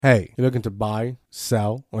Hey, you're looking to buy,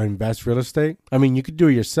 sell, or invest real estate? I mean, you could do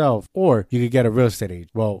it yourself or you could get a real estate agent.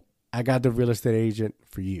 Well, I got the real estate agent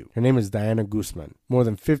for you. Her name is Diana Guzman. More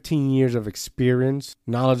than 15 years of experience,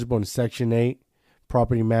 knowledgeable in Section 8,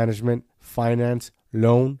 property management, finance,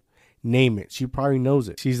 loan, name it. She probably knows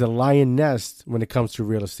it. She's a lioness when it comes to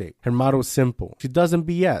real estate. Her motto is simple. She doesn't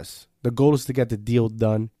BS. The goal is to get the deal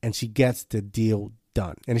done, and she gets the deal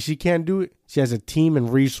done. And if she can't do it, she has a team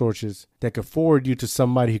and resources that could forward you to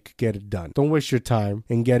somebody who could get it done. Don't waste your time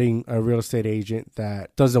in getting a real estate agent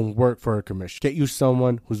that doesn't work for a commission. Get you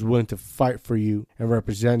someone who's willing to fight for you and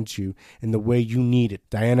represent you in the way you need it.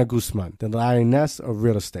 Diana Guzman, the lioness of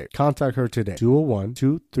real estate. Contact her today,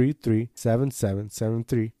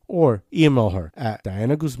 201-233-7773, or email her at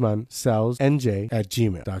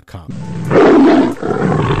dianaguzmansellsnj@gmail.com.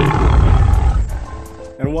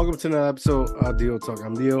 And welcome to another episode of DIOTALK.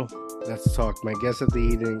 I'm Dio. Let's talk. My guest of the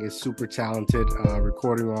evening is super talented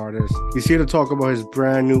recording artist. He's here to talk about his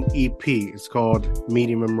brand new EP. It's called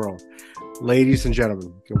Meeting Monroe. Ladies and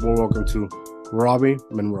gentlemen, welcome to Robby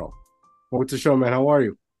Monroe. Welcome to the show, man. How are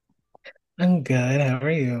you? I'm good. How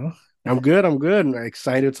are you? I'm good. I'm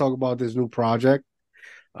excited to talk about this new project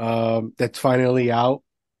that's finally out,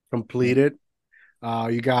 completed.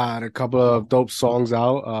 You got a couple of dope songs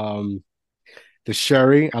out. The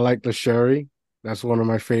Sherry, I like the Sherry. That's one of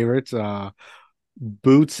my favorites.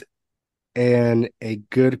 Boots and a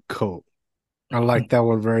Good Coat. I like that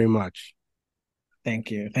one very much. Thank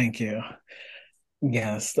you. Thank you.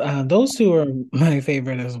 Yes, those two are my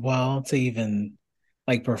favorite as well to even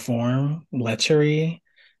like perform. Lechery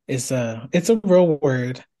it's a real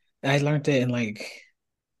word. I learned it in I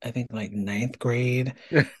think like ninth grade.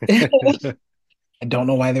 I don't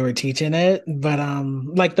know why they were teaching it, but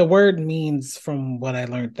like the word means from what I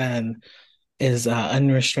learned then is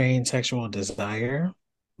unrestrained sexual desire.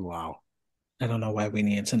 Wow. I don't know why we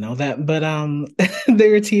needed to know that, but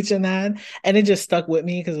they were teaching that and it just stuck with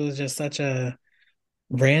me because it was just such a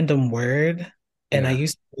random word. And I Yeah.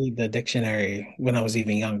 used to read the dictionary when I was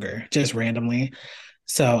even younger, just randomly.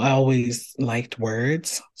 So I always liked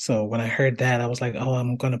words. So when I heard that, I was like, oh,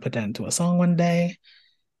 I'm going to put that into a song one day.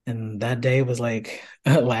 And that day was like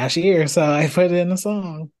last year. So I put it in a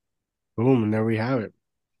song. Boom. And there we have it.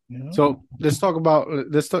 You know? So let's talk about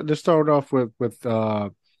let's start off with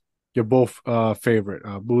your both favorite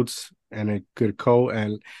Boots and a Good Coat,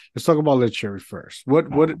 and let's talk about Lit Cherry first. What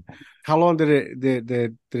how long did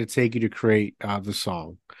it take you to create the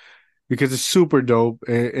song? Because it's super dope.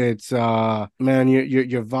 It's man,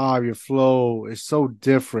 your vibe, your flow is so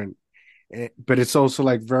different, but it's also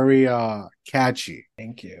like very catchy.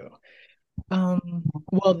 Thank you.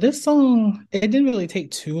 Well, this song, it didn't really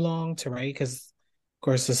take too long to write because, of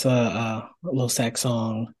course, it's a little sex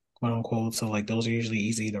song, quote unquote. So, like, those are usually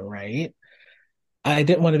easy to write. I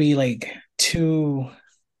didn't want to be like too,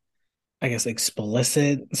 I guess,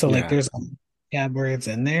 explicit. So, like, Yeah. there's tab words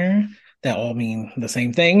in there that all mean the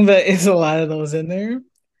same thing, but it's a lot of those in there.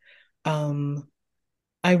 Um,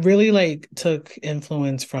 I really like took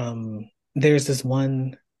influence from there's this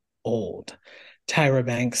one old Tyra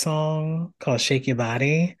Banks song called Shake Your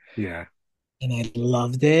Body, Yeah. and I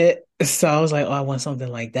loved it. So I was like, oh, I want something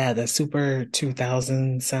like that. That's super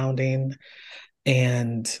 2000 sounding.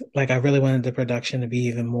 And like I really wanted the production to be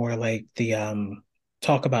even more like the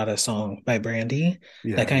Talk About a song by Brandy. That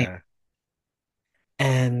Yeah. kind Yeah.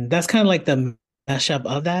 and that's kind of like the mashup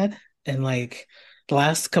of that. And like the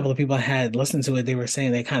last couple of people I had listened to it, they were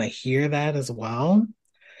saying they kind of hear that as well.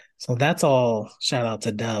 So that's all shout out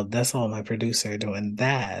to Dub. That's all my producer doing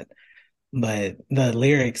that. But the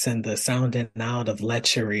lyrics and the sounding out of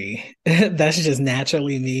lechery, that's just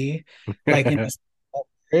naturally me, like in the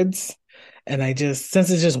words. And I just, since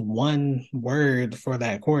it's just one word for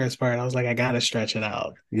that chorus part, I was like, I gotta stretch it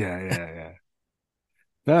out. Yeah. Yeah. Yeah.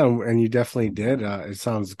 No, and you definitely did. It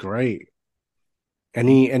sounds great.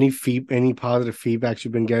 Any positive feedbacks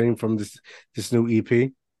you've been getting from this new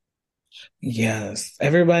EP? Yes,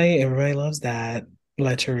 everybody loves that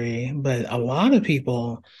lechery, but a lot of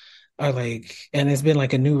people are like, and it's been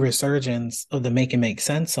like a new resurgence of the Make It Make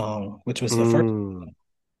Sense song, which was the first. Mm,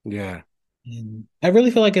 yeah. And I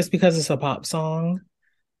really feel like it's because it's a pop song.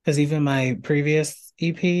 Because even my previous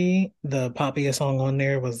EP, the poppiest song on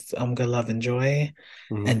there was Good Love and Joy,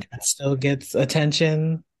 Hmm. and that still gets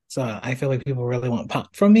attention. So I feel like people really want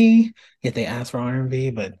pop from me, yet they ask for R&B,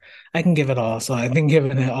 but I can give it all. So I've been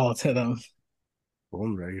giving it all to them.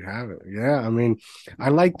 Boom, there you have it. Yeah, I mean, I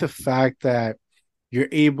like the fact that you're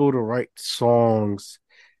able to write songs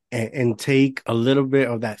and take a little bit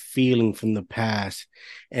of that feeling from the past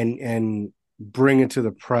and bring it to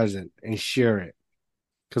the present and share it.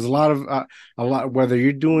 because a lot whether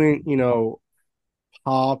you're doing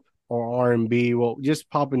pop or R&B, well, just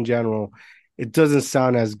pop in general, it doesn't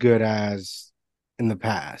sound as good as in the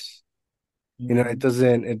past. Mhm.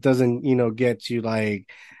 It doesn't get you like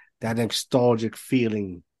that nostalgic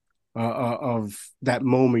feeling of that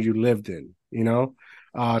moment you lived in.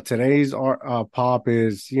 Today's art pop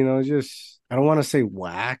is just I don't want to say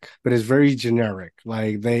whack, but it's very generic.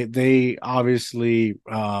 Like they obviously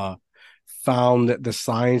found the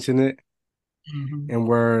science in it, Mhm. and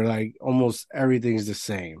where like almost everything's the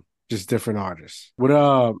same, just different artists.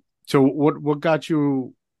 So what got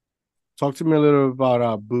you? Talk to me a little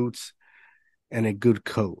about boots and a good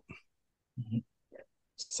coat. Mhm.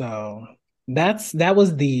 So that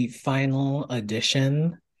was the final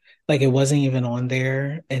edition. Like it wasn't even on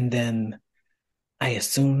there. And then I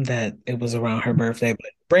assumed that it was around her birthday,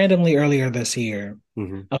 but randomly earlier this year,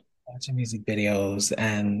 Hmm. I was watching music videos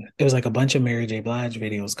and it was like a bunch of Mary J. Blige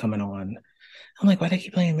videos coming on. I'm like, why they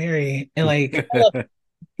keep playing Mary? And like, I love her,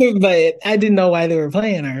 but I didn't know why they were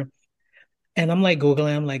playing her. And I'm like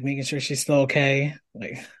Googling, I'm like making sure she's still okay,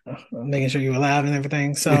 like making sure you're alive and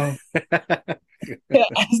everything. So yeah,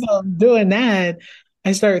 so I'm doing that.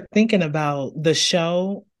 I started thinking about the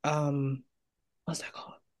show. What's that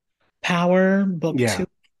called? Power Book Yeah, Two.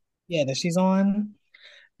 Yeah, that she's on.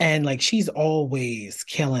 And like she's always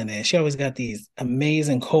killing it. She always got these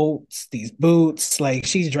amazing coats, these boots. Like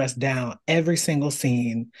she's dressed down every single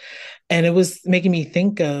scene. And it was making me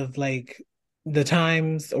think of like the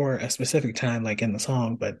times or a specific time, like in the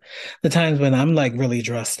song, but the times when I'm like really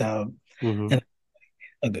dressed up hmm. and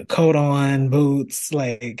a good coat on, boots.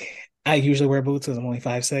 Like I usually wear boots because I'm only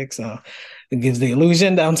 5'6", so it gives the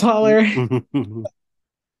illusion that I'm taller.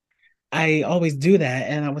 I always do that.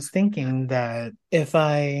 And I was thinking that if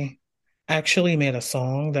I actually made a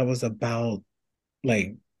song that was about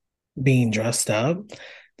like being dressed up,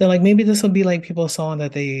 then like maybe this would be like people's song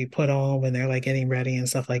that they put on when they're like getting ready and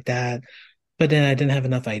stuff like that. But then I didn't have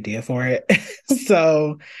enough idea for it.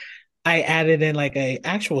 So I added in like a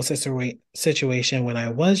actual situation when I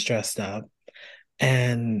was dressed up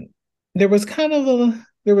and there was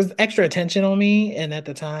extra attention on me. And at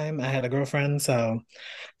the time I had a girlfriend, so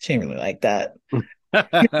she didn't really like that.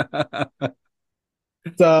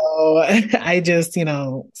 So I just,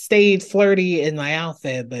 stayed flirty in my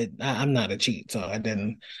outfit, but I'm not a cheat, so I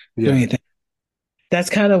didn't do Yeah. anything. That's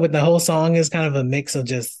kind of what the whole song is, kind of a mix of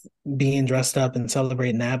just being dressed up and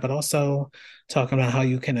celebrating that, but also talking about how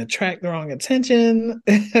you can attract the wrong attention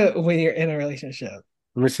when you're in a relationship.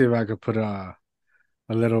 Let me see if I could put a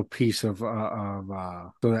little piece of so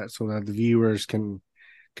that the viewers can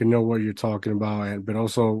know what you're talking about, and but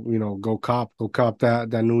also go cop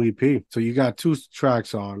that new EP. So you got two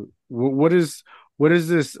tracks on. What is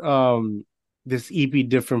this EP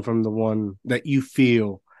different from the one that you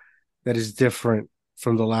feel that is different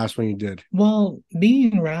from the last one you did? Well,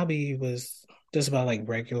 being Robbie was just about like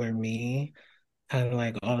regular me, kind of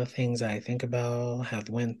like all the things I think about, have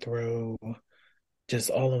went through, just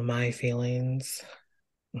all of my feelings,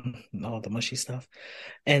 all the mushy stuff.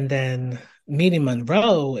 And then meeting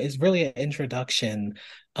Monroe is really an introduction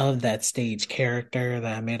of that stage character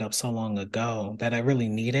that I made up so long ago that I really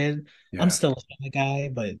needed. I'm Yeah, still a shy guy,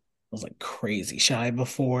 but I was like crazy shy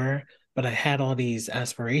before. But I had all these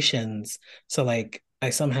aspirations. So like I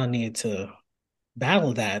somehow needed to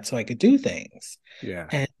battle that so I could do things. yeah,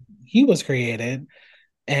 And he was created.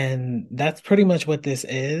 And that's pretty much what this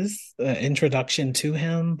is, introduction to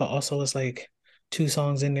him, but also it's like two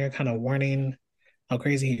songs in there kind of warning how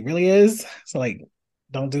crazy he really is. So like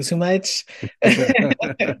don't do too much.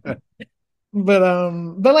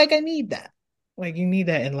 But like I need that. Like you need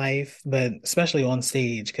that in life, but especially on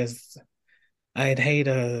stage because I'd hate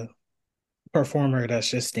a performer that's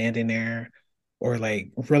just standing there or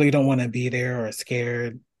like really don't want to be there or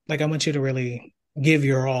scared. Like I want you to really give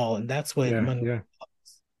your all, and that's what yeah, Monroe. yeah.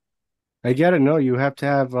 I get it. No, you have to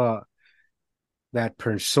have that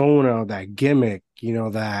persona, that gimmick,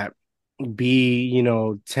 that be,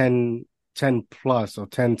 10 plus or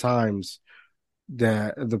 10 times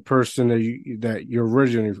the person that you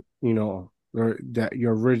originally, or that you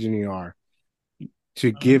originally are,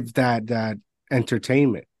 to give that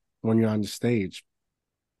entertainment when you're on the stage.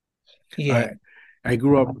 Yeah. I I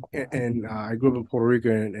grew up I grew up in Puerto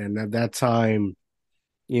Rico, and at that time,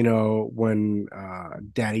 when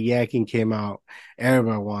Daddy Yankee came out,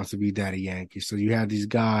 everybody wants to be Daddy Yankee. So you had these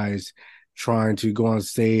guys trying to go on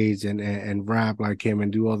stage and rap like him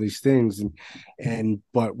and do all these things. And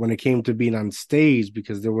but when it came to being on stage,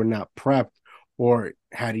 because they were not prepped or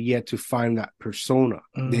had yet to find that persona,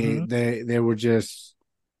 Hmm. they were just,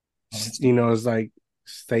 it's like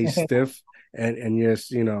stay stiff and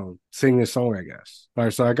just sing this song, I guess. All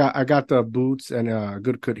right, so I got the boots and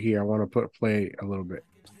good cut here. I want to put play a little bit.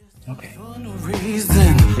 Okay. For no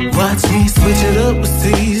reason, watch me switch it up with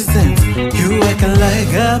seasons. You acting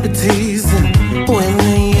like I be teasing when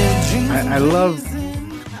your dreams I are love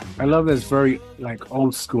blazing. I love this very like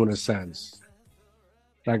old school in a sense,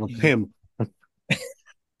 like a Yeah. pimp,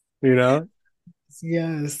 you know?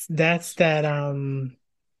 Yes, that's that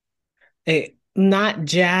not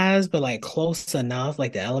jazz, but like close enough,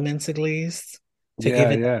 like the elements at least, to Yeah,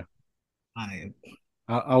 give it yeah. that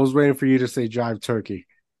I was waiting for you to say Jive Turkey.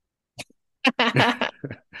 vibe.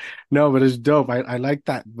 No, but it's dope. I like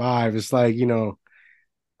that vibe. It's like,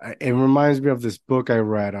 it reminds me of this book I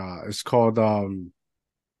read. It's called a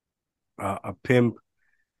pimp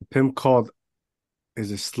called is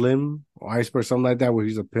it Slim or Iceberg, something like that, where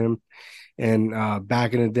he's a pimp. And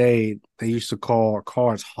back in the day, they used to call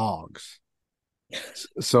cars hogs.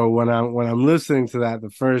 So when I'm listening to that, the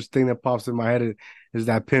first thing that pops in my head is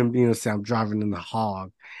that pimp, say I'm driving in the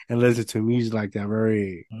hog and listen to music like that. I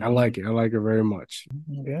Mhm. like it. I like it very much.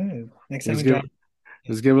 Good. Next time Let's we give drive.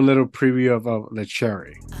 let's give a little preview of the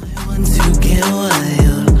cherry. I want to get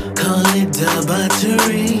wild, call it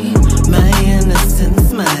debauchery. My innocent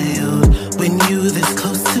smile when you this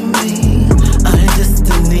close to me. Our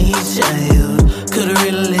destiny child could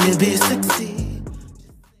really be sexy.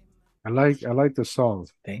 I like the song.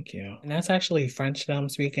 Thank you. And that's actually French that I'm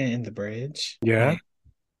speaking in the bridge. Yeah. Like,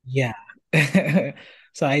 yeah.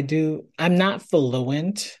 So I'm not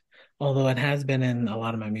fluent, although it has been in a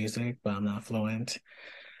lot of my music, but I'm not fluent.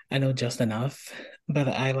 I know just enough, but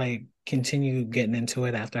I like continue getting into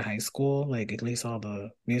it after high school, like at least all the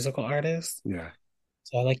musical artists. Yeah.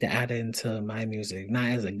 So I like to add it into my music, not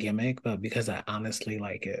as a gimmick, but because I honestly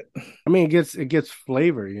like it. I mean, it gets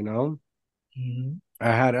flavor. Mhm.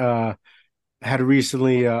 I had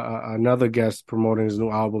recently another guest promoting his new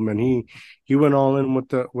album, and he went all in with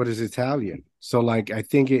the what is Italian. So like I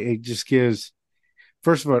think it just gives,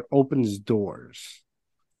 first of all, it opens doors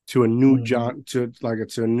to a new Mhm. John to like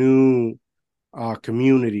it's a new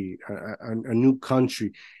community, a new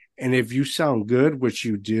country, and if you sound good, which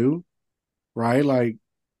you do, right? Like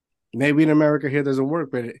maybe in America here doesn't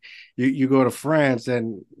work, but you go to France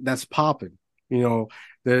and that's popping. You know,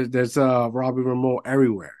 there's Robby Monroe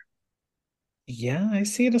everywhere. Yeah, I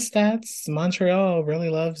see the stats. Montreal really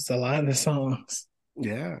loves a lot of the songs.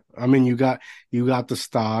 Yeah, I mean you got the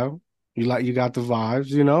style, you got the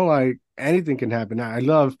vibes. Like anything can happen. I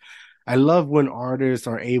love when artists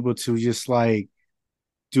are able to just like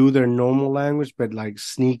do their normal language, but like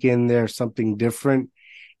sneak in there something different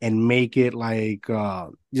and make it like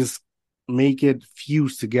just make it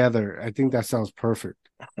fuse together. I think that sounds perfect.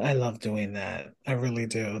 I love doing that. I really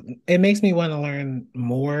do. It makes me want to learn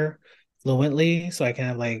more fluently so I can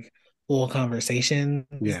have like full conversations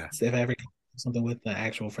Yeah, if I ever do something with the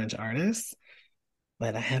actual French artist.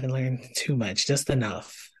 But I haven't learned too much, just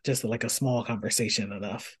enough, just like a small conversation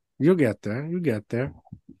enough. you'll get there. You get there.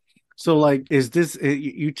 So like, is this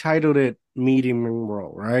you titled it Meeting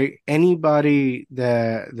Monroe, right? Anybody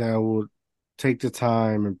that would take the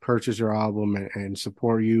time and purchase your album and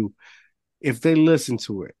support you, if they listen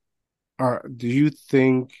to it, do you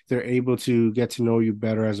think they're able to get to know you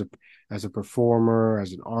better as a performer,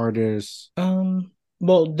 as an artist?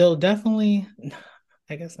 Well, they'll definitely,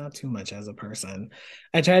 I guess not too much as a person.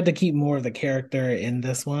 I tried to keep more of the character in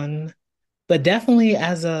this one, but definitely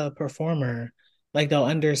as a performer, like they'll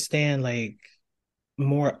understand like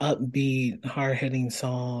more upbeat, hard-hitting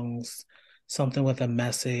songs, something with a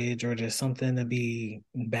message or just something to be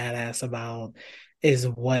badass about is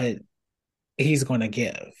what he's going to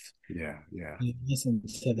give. Yeah, yeah, You listen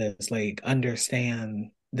to this, like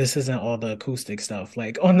understand this isn't all the acoustic stuff.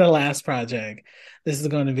 Like on the last project, this is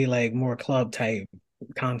going to be like more club type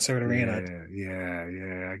concert arena. yeah, yeah,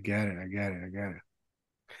 yeah. I get it. I get it. I get it.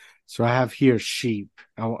 So I have here Sheep.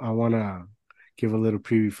 I want to give a little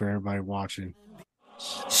preview for everybody watching.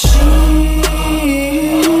 She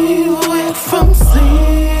went from See,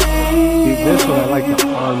 this one I like the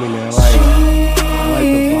sleep. harmony. I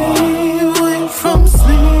like the vibe. She went from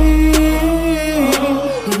sleep.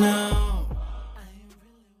 Now.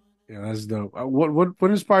 Yeah, that's dope.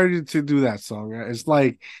 What inspired you to do that song? It's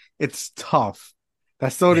like it's tough.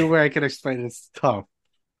 That's the only way I can explain it. It's tough.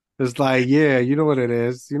 It's like, yeah, you know what it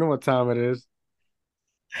is. You know what time it is.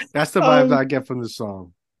 That's the vibe that Um, I get from the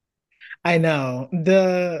song. I know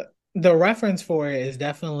the reference for it is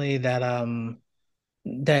definitely that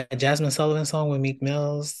Jasmine Sullivan song with Meek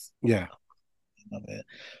Mills. Yeah, Love it.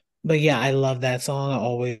 But yeah, I love that song. I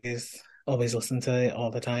always listen to it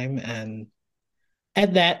all the time. And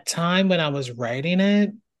at that time when I was writing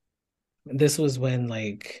it, This was when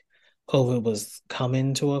like COVID was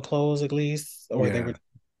coming to a close at least, or they Yeah.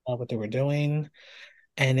 were what they were doing.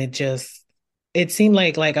 And it seemed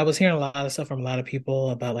like I was hearing a lot of stuff from a lot of people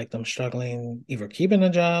about like them struggling either keeping a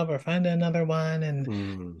job or finding another one and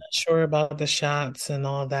Mm. not sure about the shots and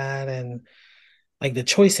all that. And like the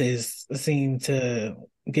choices seemed to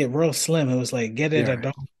get real slim. It was like get it or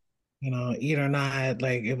Yeah. don't, eat or not.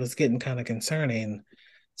 Like it was getting kind of concerning.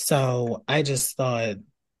 So I just thought,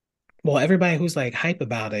 well, everybody who's like hype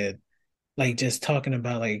about it, like just talking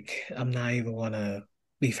about like I'm not even gonna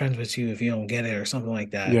be friends with you if you don't get it or something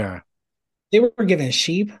like that. Yeah. They were giving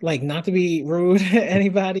sheep, like not to be rude to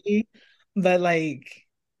anybody, but like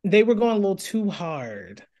they were going a little too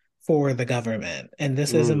hard for the government. And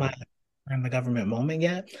this isn't Mm. my in the government moment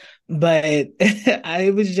yet, but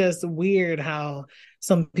it was just weird how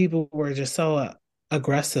some people were just so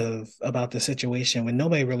aggressive about the situation when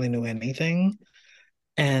nobody really knew anything.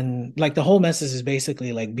 And like the whole message is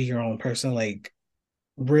basically like be your own person, like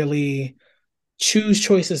really choose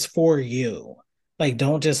choices for you. Like,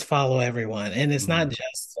 don't just follow everyone. And it's not Mm.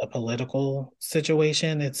 just a political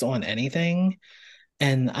situation, it's on anything.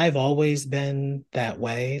 And I've always been that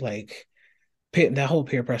way. Like, that whole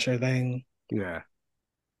peer pressure thing, Yeah.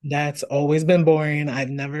 that's always been boring. I've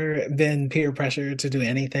never been peer pressured to do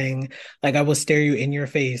anything. Like, I will stare you in your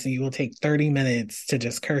face and you will take 30 minutes to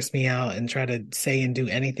just curse me out and try to say and do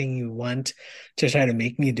anything you want to try to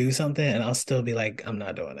make me do something. And I'll still be like, I'm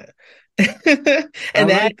not doing it. I And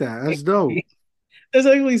that like that. That's dope. it's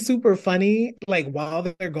actually super funny. Like while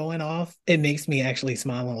they're going off, it makes me actually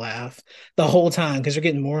smile and laugh the whole time because you're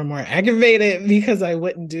getting more and more aggravated because I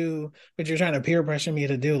wouldn't do what you're trying to peer pressure me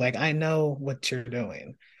to do. Like I know what you're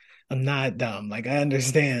doing. I'm not dumb. Like I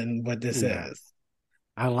understand what this Yeah. is.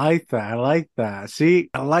 I like that. I like that. See,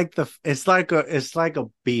 I like it's like a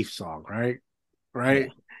beef song, right? Yeah. Right?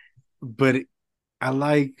 But I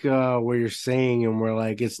like what you're saying, and we're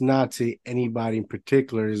like, it's not to anybody in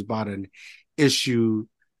particular. It's about an issue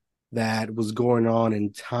that was going on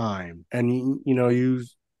in time, and you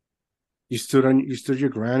stood your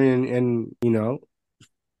ground, and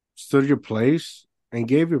stood your place and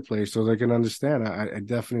gave your place so they can understand. I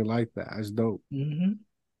definitely like that. That's dope. hmm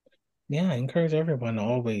Yeah, I encourage everyone to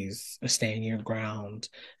always stand your ground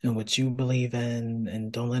and what you believe in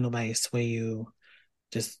and don't let nobody sway you.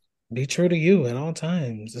 Just be true to you at all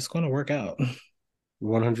times. It's going to work out.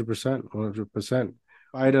 100%, 100%.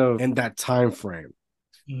 Out of in that time frame,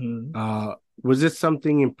 Mhm. uh, was it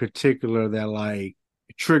something in particular that like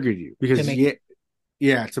triggered you? To Because make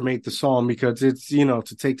yeah, to make the song because it's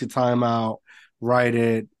to take the time out, write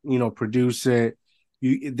it, produce it.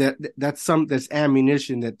 That's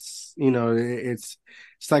ammunition that's it's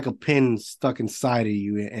like a pin stuck inside of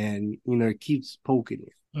you and it keeps poking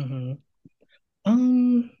you. Mhm.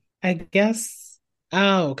 Um, I guess.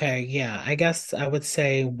 Oh, okay. Yeah. I guess I would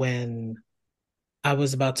say when I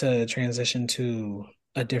was about to transition to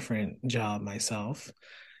a different job myself.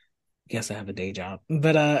 Yes, I have a day job,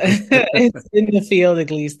 but it's in the field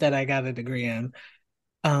at least that I got a degree in.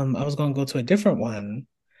 I was going to go to a different one,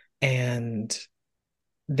 and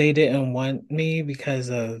they didn't want me because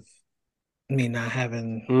of me not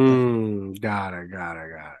having the. Got it, got it,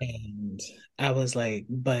 got And I was like,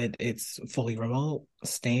 but it's fully remote,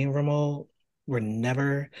 staying remote. We're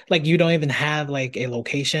never like you don't even have like a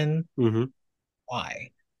location. it.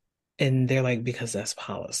 Why? And they're like, because that's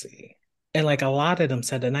policy. And like a lot of them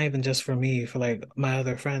said that not even just for me, for like my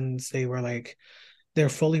other friends, they were like, they're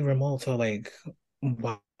fully remote. So like,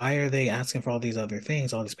 why are they asking for all these other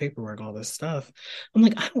things, all this paperwork, all this stuff? I'm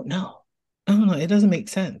like, I don't know. I don't know. It doesn't make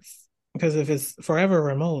sense. Because if it's forever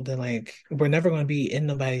remote, then like we're never going to be in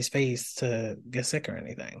nobody's face to get sick or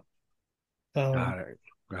anything. So Got it,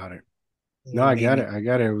 got it. No, it I made got me. it. I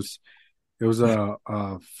got it. It was a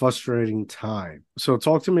frustrating time. So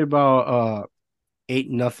talk to me about Ain't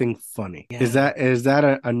Nothing Funny. Is Yeah.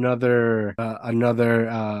 that another I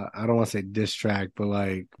don't want to say diss track, but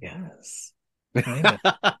like Yes. Kind of.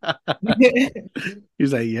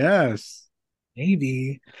 he's like, yes.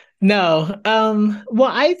 Maybe. No. Well,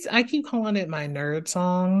 I keep calling it my nerd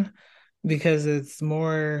song because it's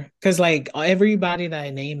more because like everybody that I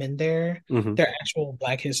name in there, Hmm. they're actual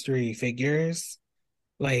Black history figures.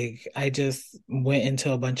 Like I just went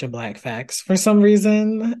into a bunch of Black facts for some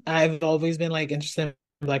reason. I've always been like interested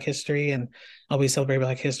in Black history and always celebrate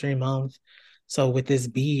Black History Month. So with this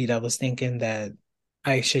beat, I was thinking that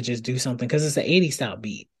I should just do something because it's an 80s style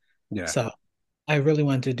beat. Yeah. So I really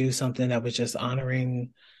wanted to do something that was just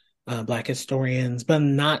honoring Black historians, but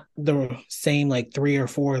not the same like three or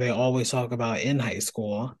four they always talk about in high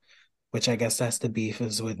school, which I guess that's the beef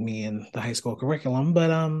is with me and the high school curriculum.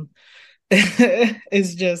 But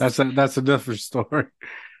It's just That's a different story.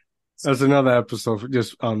 That's another episode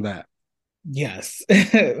just on that. yes.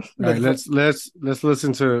 All But right, for let's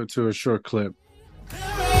listen to a short clip. There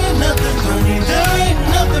ain't nothing funny. There ain't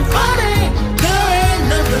nothing funny. There ain't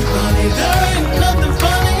nothing funny. There ain't nothing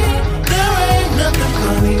funny. There ain't nothing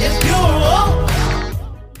funny if you're old.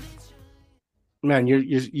 Man,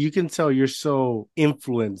 you can tell you're so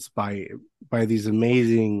influenced by these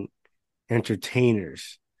amazing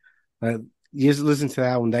entertainers. You just listen to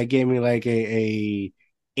that one. That gave me like a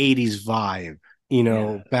 80s vibe,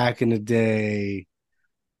 yeah. back in the day,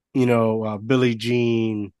 Billie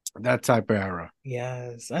Jean, that type of era.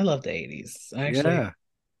 Yes. I love the 80s. I actually Yeah,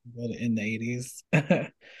 good in the 80s.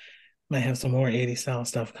 Might have some more 80s style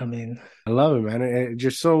stuff coming. I love it, man.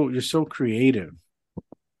 You're so creative,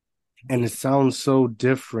 and it sounds so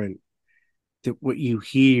different than what you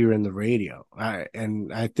hear in the radio. I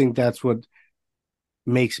think that's what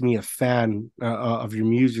makes me a fan of your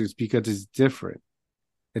music is because it's different.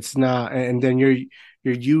 It's not, and then you're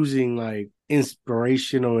using like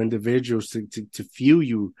inspirational individuals to fuel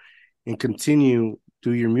you and continue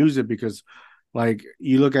through your music because, like,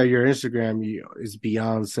 you look at your Instagram, it's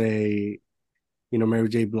Beyonce, Mary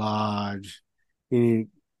J. Blige, you know,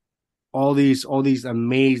 all these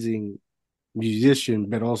amazing musicians,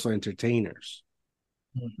 but also entertainers.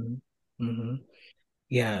 hmm hmm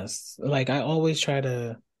Yes. Like I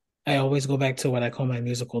always go back to what I call my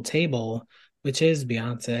musical table, which is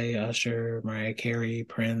Beyonce, Usher, Mariah Carey,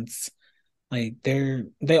 Prince. Like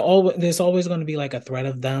there's always going to be like a thread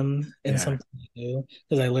of them in Yeah, something I do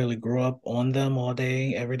because I literally grew up on them all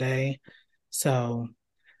day, every day. So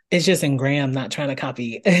it's just ingrained. I'm not trying to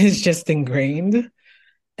copy. It's just ingrained.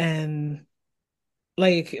 And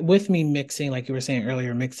like with me mixing, like you were saying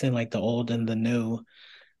earlier, mixing like the old and the new,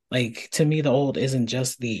 like to me, the old isn't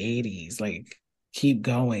just the 80s. Like keep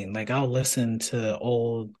going. Like I'll listen to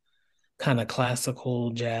old kind of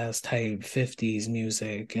classical jazz type 50s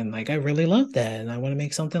music and like I really love that and I want to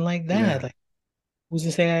make something like yeah. that. Like who's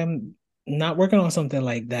to say I'm not working on something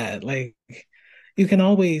like that? Like you can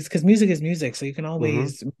always because music is music, so you can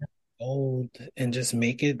hmm always old and just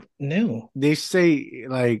make it new. They say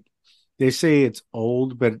like they say it's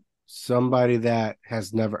old, but somebody that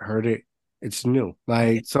has never heard it, it's new.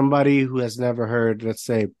 Yeah. Like somebody who has never heard, let's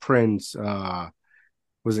say Prince,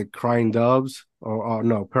 was it Crying Doves or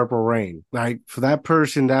no, Purple Rain? Like for that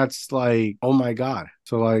person, that's like, oh my God.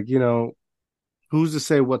 So like, who's to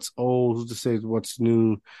say what's old? Who's to say what's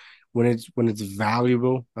new? When it's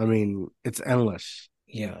valuable, I mean, it's endless.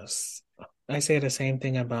 Yes. I say the same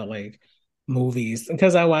thing about like movies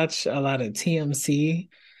because I watch a lot of TMC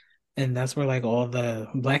and that's where like all the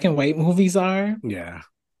black and white movies are. Yeah,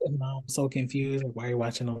 And I'm so confused. Like, why are you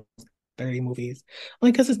watching those 30 movies?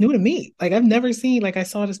 Like, because it's new to me. Like, I've never seen, like, I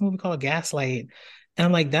saw this movie called Gaslight. And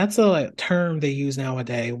I'm like, that's a term they use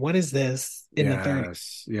nowadays. What is this in the 30s?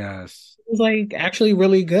 yes, yes. It was like actually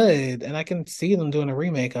really good. And I can see them doing a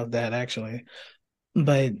remake of that actually.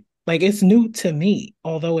 But like, it's new to me,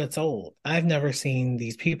 although it's old. I've never seen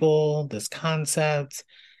these people, this concept.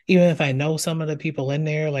 Even if I know some of the people in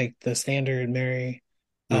there, like the standard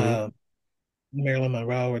hmm uh, Marilyn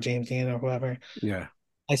Monroe or James Dean or whoever. Yeah,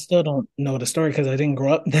 I still don't know the story because I didn't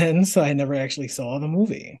grow up then, so I never actually saw the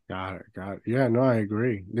movie. got it, got it. Yeah, no, I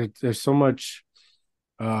agree. There's so much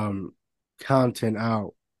um content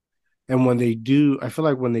out. And when they do, I feel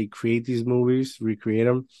like when they create these movies, recreate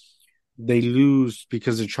them, they lose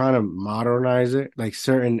because they're trying to modernize it. Like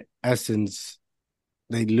certain essence,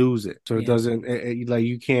 they lose it. So it Yeah. doesn't, like,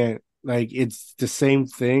 you can't, like, it's the same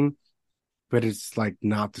thing, but it's like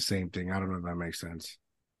not the same thing. I don't know if that makes sense.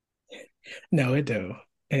 No, it do.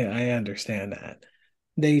 Yeah, I understand that.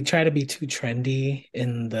 They try to be too trendy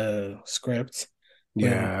in the script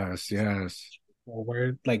when Yes, yes.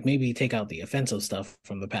 forward, like maybe take out the offensive stuff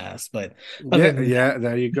from the past, but other Yeah, than that, yeah,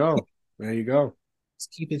 there you go. There you go.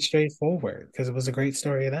 just keep it straightforward because it was a great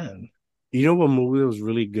story then. You know what movie was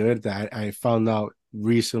really good that I found out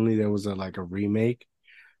recently there was a remake?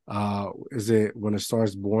 Is it When a Star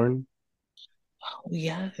is Born? Oh,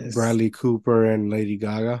 yes. Bradley Cooper and Lady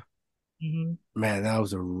Gaga. hmm Man, that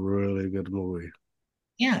was a really good movie.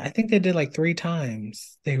 Yeah, I think they did like three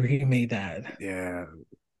times they remade that. Yeah,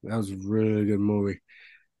 that was a really good movie.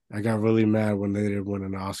 I got really mad when they didn't win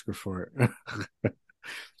an Oscar for it.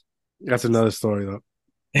 That's another story though.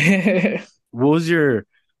 What was your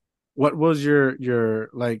what was your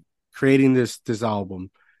like creating this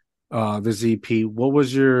album, this EP? What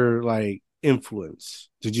was your like influence?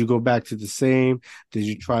 Did you go back to the same? Did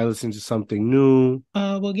you try listening to something new?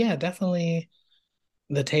 well, yeah, definitely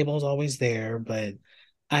the table's always there, but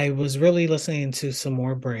I was really listening to some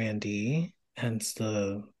more Brandy, hence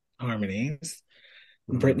the harmonies.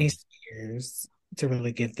 Britney Mm, Spears to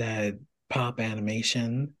really give that pop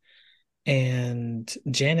animation, and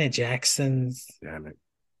Janet Jackson's damn it.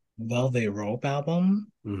 Velvet Rope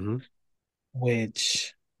album, Mm-hmm.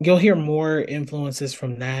 which you'll hear more influences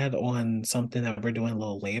from that on something that we're doing a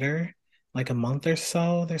little later, like a month or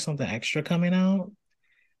so. There's something extra coming out.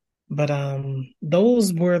 But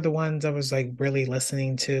those were the ones I was like really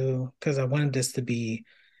listening to because I wanted this to be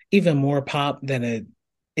even more pop than it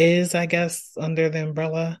is, I guess, under the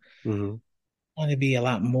umbrella. Mm-hmm. I want to be a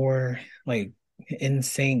lot more like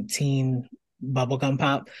NSYNC teen bubblegum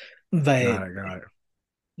pop. But Got it, got it.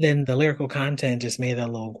 then the lyrical content just made it a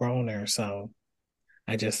little growner, so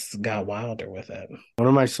I just got wilder with it. One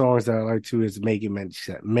of my songs that I like to is Make It Make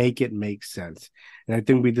Sense. Make It Make Sense. And I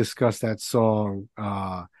think we discussed that song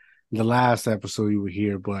in the last episode you were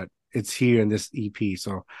here, but it's here in this EP.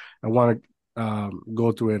 So I want to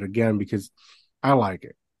go through it again because I like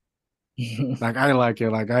it. Like I like it.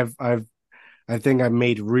 Like I think I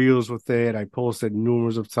made reels with it. I posted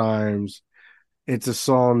numerous of times. It's a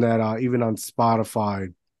song that even on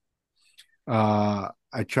Spotify,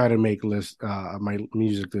 I try to make list my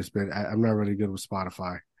music list, but I'm not really good with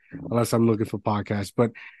Spotify unless I'm looking for podcasts.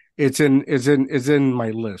 But it's in my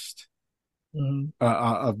list Mhm.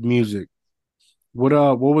 of music.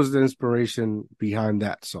 What was the inspiration behind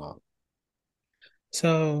that song?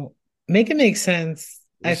 So make it make sense.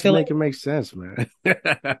 I Just feel like make it make sense, man.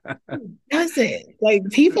 does it? Like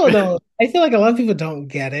people don't. I feel like a lot of people don't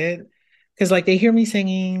get it because like they hear me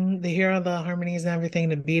singing, they hear all the harmonies and everything.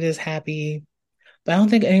 The beat is happy, but I don't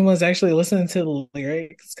think anyone's actually listening to the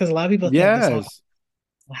lyrics because a lot of people think the song Yes, is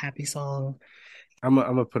a happy song. I'm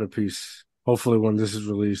gonna put a piece. Hopefully, when this is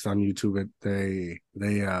released on YouTube, they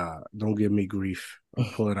don't give me grief or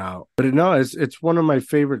pull it out. But no, it's one of my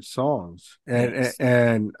favorite songs, and Yes.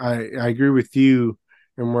 and I agree with you,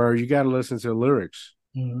 and where you got to listen to the lyrics.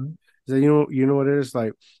 Mhm. So you know what it is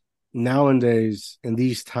like nowadays in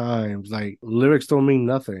these times, like lyrics don't mean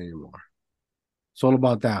nothing anymore. It's all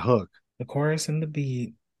about that hook. The chorus and the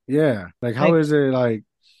beat. Yeah, like how Like is it like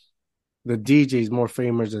the DJ's more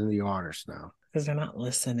famous than the artist now? because they're not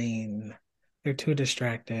listening. They're too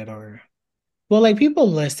distracted or well, like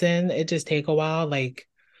people listen, it just take a while. Like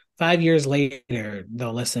 5 years later,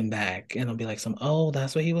 they'll listen back and it'll be like some, oh,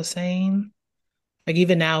 that's what he was saying. Like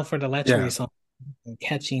even now for the Lechery Yeah, song, I'm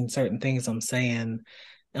catching certain things I'm saying.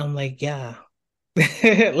 And I'm like, yeah.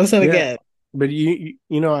 Listen yeah. again. But you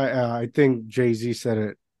know I think Jay-Z said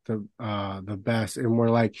it the best, and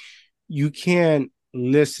we're like you can't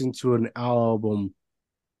listen to an album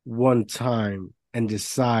one time and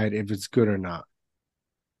decide if it's good or not.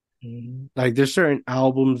 Mhm. Like there's certain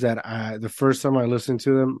albums that I the first time I listened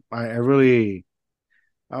to them, I really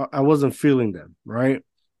I wasn't feeling them, right?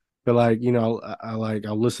 But like, you know, I like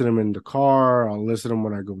I'll listen to them in the car, I'll listen to them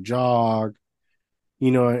when I go jog,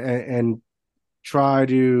 you know, and try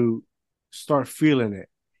to start feeling it.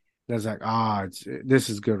 That's like, this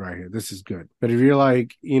is good right here. This is good. But if you're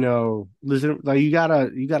like, you know, listen, like you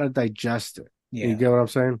gotta digest it. You Yeah. get what I'm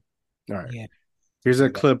saying? All right. Yeah. Here's a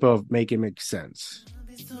Do that. clip of Make It Make Sense.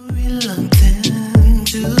 So reluctant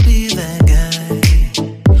to be that guy.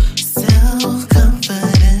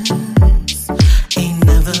 Self-confidence ain't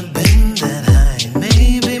never been that high.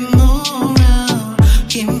 Maybe more out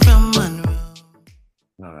came from Monroe.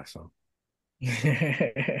 No, that song.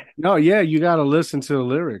 No, yeah, you gotta listen to the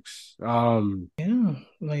lyrics. Yeah.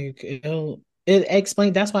 Like it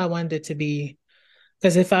explained that's why I wanted it to be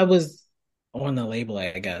because if I was on the label,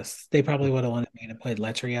 I guess they probably would have wanted me to put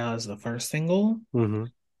Letria as the first single. mhm,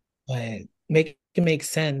 But make it make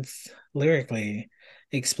sense lyrically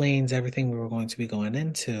explains everything we were going to be going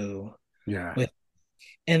into yeah, with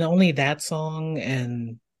and only that song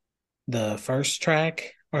and the first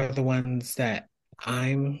track are the ones that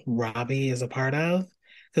I'm Robby is a part of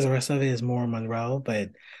because the rest of it is more Monroe, but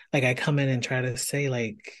like I come in and try to say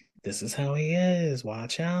like this is how he is,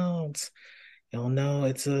 watch out, you'll know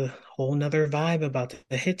it's a whole nother vibe about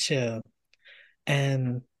to hit you.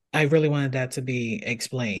 And I really wanted that to be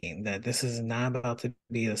explained that this is not about to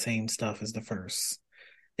be the same stuff as the first.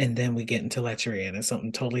 And then we get into lechery and it's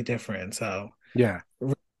something totally different. So yeah.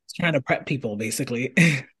 we're trying to prep people basically.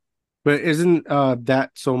 But isn't that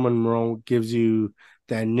so Monroe gives you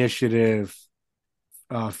the initiative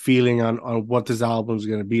feeling on what this album's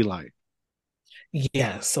gonna be like?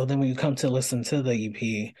 Yeah. So then when you come to listen to the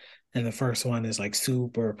EP and the first one is like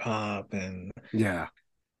super pop and Yeah,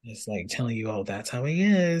 it's like telling you, oh, that's how he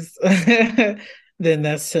is. Then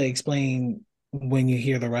that's to explain when you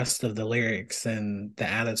hear the rest of the lyrics and the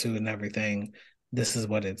attitude and everything, this is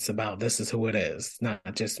what it's about. This is who it is. Not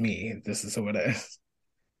just me. This is who it is.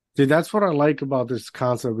 Dude, that's what I like about this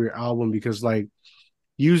concept of your album because like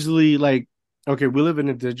usually like okay, we live in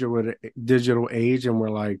a digital age and we're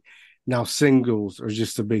like now singles are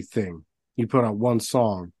just a big thing. You put out one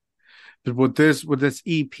song. But with this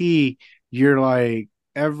EP, you're like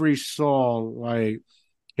every song like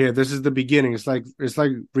here, this is the beginning. It's like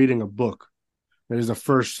reading a book. There's a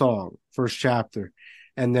first song, first chapter.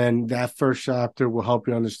 And then that first chapter will help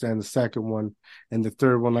you understand the second one and the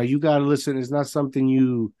third one. Like you gotta listen. It's not something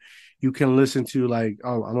you can listen to like,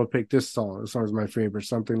 oh, I'm gonna pick this song. This song's my favorite.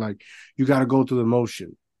 Something like you gotta go through the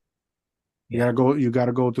motion. Yeah. You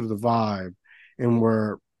gotta go through the vibe and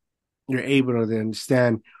where you're able to then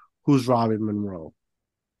understand who's Robby Monroe.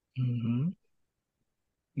 Hmm.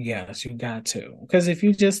 Yes, you got to. Because if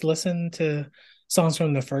you just listen to songs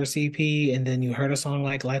from the first EP and then you heard a song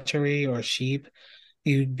like Lechery or Sheep,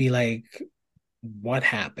 you'd be like, what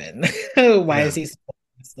happened? Why Yeah. is he so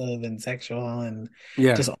aggressive and sexual and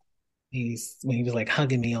Yeah. just he's when he was like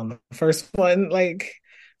hugging me on the first one, like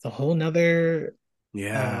it's a whole nother uh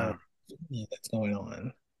Yeah. that's going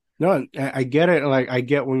on. No, I get it. Like I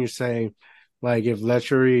get when you're saying, like if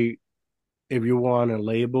Lechery, if you want a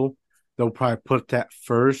label, they'll probably put that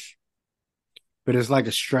first. But it's like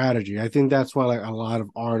a strategy. I think that's why like a lot of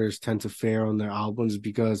artists tend to fare on their albums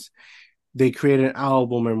because they create an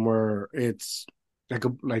album and where it's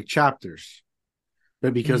like chapters.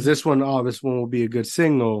 But because Mhm. this one will be a good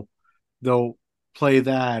single, they'll play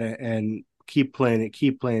that and keep playing it,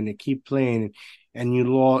 keep playing it, keep playing it, and you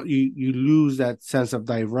lose that sense of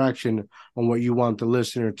direction on what you want the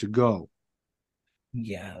listener to go to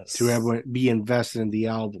Yes. ever be invested in the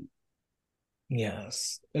album.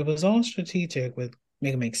 Yes. It was all strategic with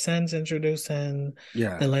make it make sense introducing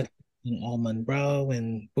Yeah. the let all Monroe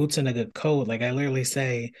and Boots in a Good Coat. Like I literally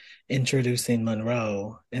say introducing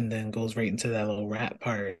Monroe and then goes right into that little rap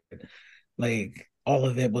part. Like all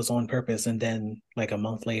of it was on purpose and then like a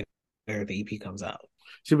month later the EP comes out.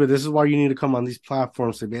 See, but this is why you need to come on these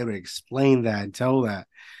platforms to be able to explain that and tell that,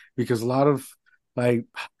 because a lot of like,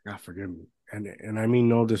 God forgive me, and I mean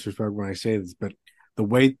no disrespect when I say this, but the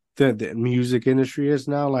way that the music industry is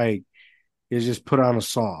now, like, is just put on a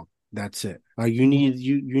song. That's it. Like you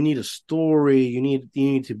need a story. You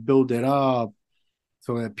need to build it up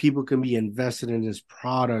so that people can be invested in this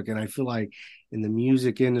product. And I feel like in the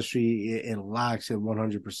music industry, it lacks it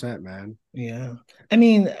 100%, man. Yeah. I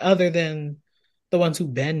mean, other than the ones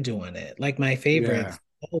who've been doing it, like my Yeah. favorites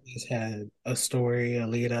always had a story, a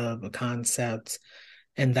lead up, a concept,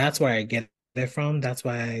 and that's where I get it from. That's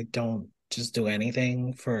why I don't just do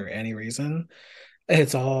anything for any reason.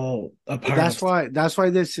 It's all a But part of, that's why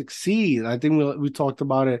they succeed. I think we talked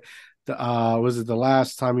about it. Was it the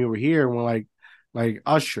last time you were here? When like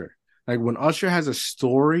Usher, like when Usher has a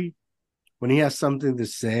story, when he has something to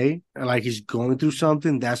say, and like he's going through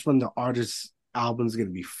something, that's when the artist's album's gonna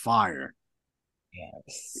be fire.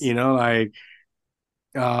 yes. You know, like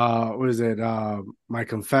what is it? My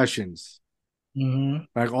Confessions, Hmm.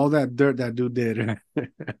 like all that dirt that dude did.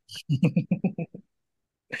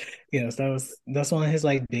 Yes, that's one of his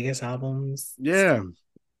like biggest albums. Yeah,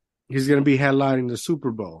 he's gonna be headlining the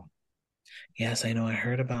Super Bowl. Yes, I know. I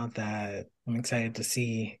heard about that. I'm excited to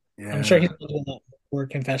see. I'm sure he's Yeah, gonna do a lot more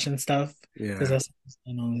confession stuff because yeah. that's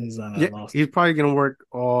on his Yeah, lost. he's probably gonna work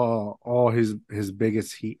all his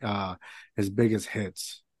biggest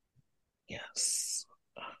hits. Yes.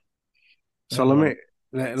 I So love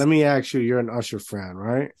let me ask you, you're an Usher fan,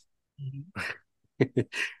 right? it.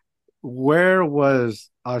 Where was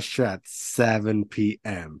Usher at 7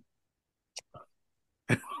 p.m.?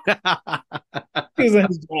 He was in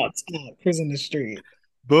his drop top, cruising the street.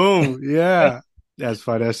 Boom, yeah. That's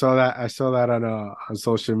funny. I saw that on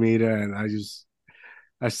social media and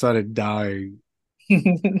I started dying.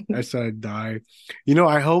 I started dying. You know,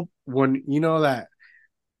 I hope when you know that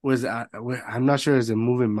was I'm not sure it's a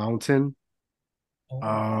moving mountain.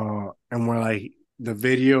 And we're like the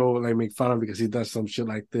video like make fun of him because he does some shit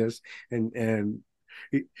like this, and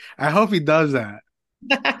he, I hope he does that.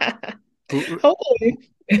 Hopefully.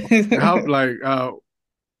 I hope like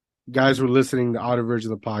guys who are listening the audio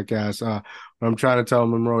version of the podcast. What I'm trying to tell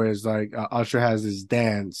Monroe is like Usher has this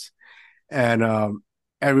dance, and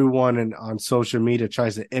everyone on social media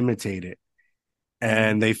tries to imitate it,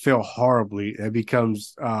 and they fail horribly. It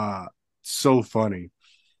becomes so funny.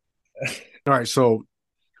 All right, so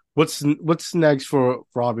what's next for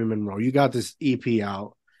Robby Monroe? You got this EP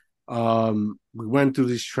out. We went through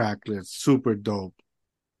this track list, super dope.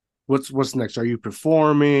 What's next? Are you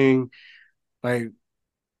performing? Like,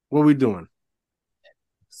 what are we doing?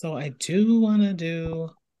 So I do want to do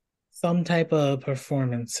some type of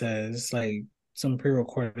performances, like some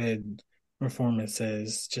pre-recorded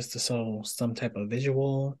performances, just to show some type of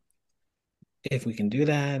visual, if we can do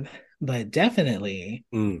that. But definitely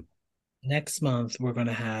Mm. next month we're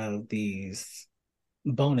gonna have these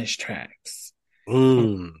bonus tracks of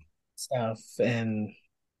Mm. stuff, and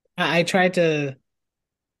I I tried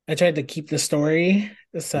to keep the story,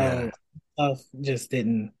 Yeah. so stuff just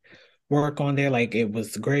didn't work on there. Like it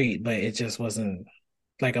was great, but it just wasn't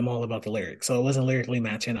like I'm all about the lyrics, so it wasn't lyrically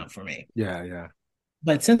matching up for me. Yeah. Yeah.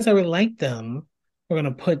 But since I really like them, we're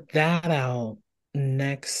gonna put that out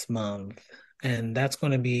next month, and that's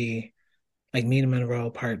gonna be like Me and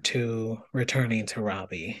Monroe Part Two, returning to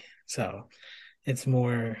Robby. So it's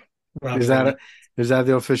more Is Robby that related. is that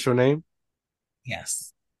the official name?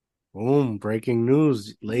 Yes. Boom! Breaking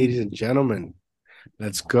news, ladies and gentlemen.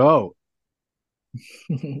 Let's go.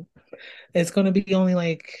 It's gonna be only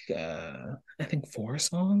like I think 4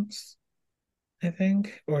 songs, I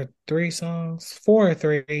think, or 3 songs, 4 or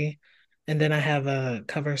 3. And then I have a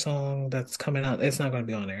cover song that's coming out. It's not gonna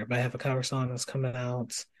be on there, but I have a cover song that's coming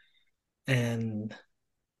out. And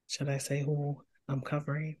should I say who I'm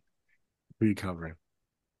covering? Recovering.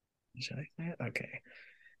 Should I say it? Okay.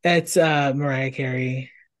 It's Mariah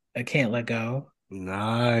Carey. I Can't Let Go.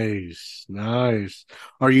 Nice, nice.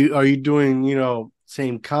 Are you doing,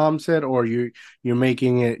 same concept or you're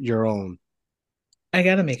making it your own? I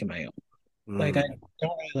gotta make it my own. Like I Mm.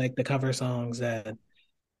 don't really like the cover songs that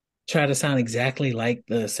try to sound exactly like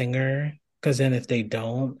the singer, because then if they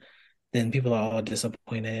don't, then people are all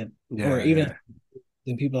disappointed, or Yeah, even yeah,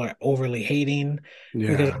 then people are overly hating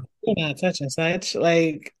because yeah. you're not such and such.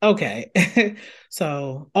 Like, okay.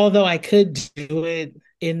 So although I could do it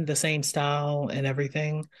in the same style and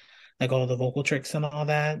everything, like all the vocal tricks and all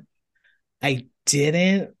that, I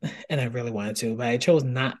didn't, and I really wanted to, but I chose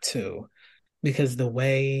not to because the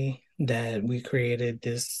way that we created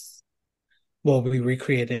this, well, we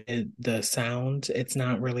recreated the sound. It's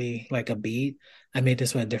not really like a beat. I made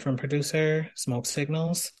this with a different producer, Smoke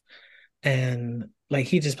Signals, and like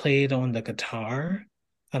he just played on the guitar,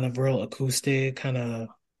 kind of real acoustic, kind of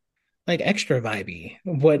like extra vibey.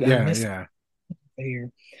 What I Yeah, miss yeah. here.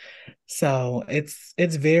 So it's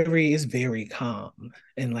very calm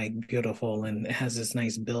and like beautiful, and it has this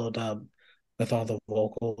nice build up with all the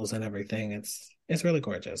vocals and everything. It's really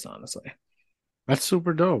gorgeous, honestly. That's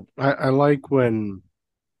super dope. I like when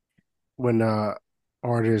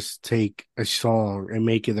artists take a song and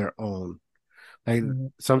make it their own. Like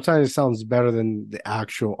Mhm. sometimes it sounds better than the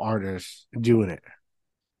actual artist doing it.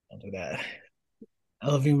 Don't do that. I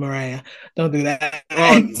love you, Mariah. Don't do that.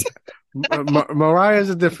 Well, Mariah is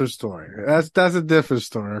a different story. That's a different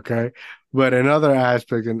story, okay? But another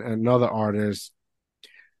aspect and another artist,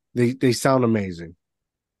 they sound amazing.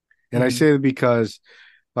 And I Mhm. say it because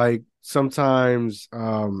like sometimes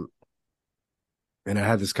and I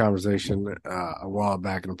had this conversation a while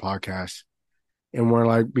back in a podcast, and we're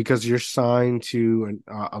like, because you're signed to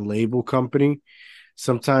a label company,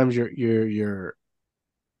 sometimes your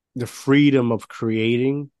the freedom of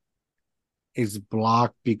creating is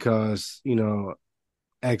blocked because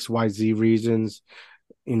XYZ reasons,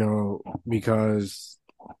 because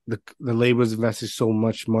the label's invested so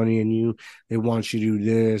much money in you, they want you to do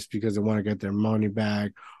this because they want to get their money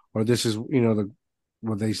back, or this is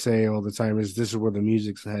what they say all the time is this is where the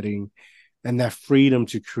music's heading, and that freedom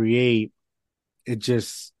to create, it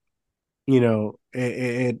just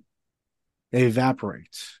it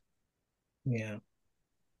evaporates. Yeah.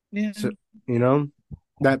 Yeah. So you know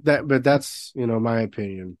but that's my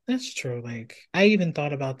opinion. That's true. Like I even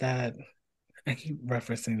thought about that. I keep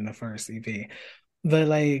referencing the first EP, but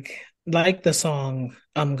like the song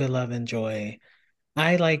Good Love and Joy,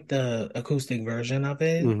 I like the acoustic version of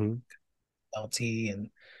it, Hmm. LT, and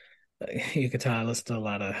you could tell I listen to a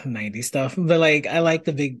lot of 90s stuff, but like I like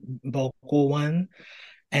the big vocal one,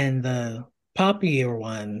 and the poppier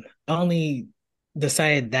one. I only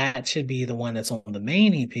decided that should be the one that's on the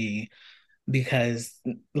main EP because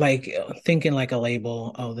like thinking like a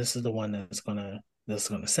label, oh, this is the one that's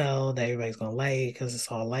gonna sell, that everybody's gonna like because it's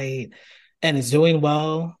all light and it's doing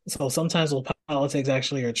well. So sometimes those politics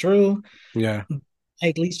actually are true. Yeah. I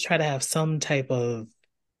at least try to have some type of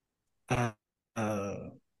uh, uh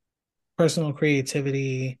personal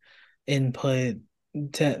creativity input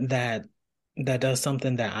that does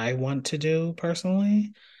something that I want to do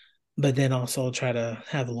personally, but then also try to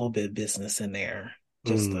have a little bit of business in there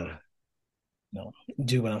just to Mm. you know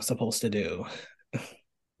do what I'm supposed to do.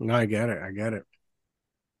 No, I get it. I get it.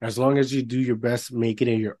 As long as you do your best making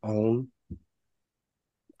it your own,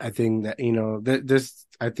 I think that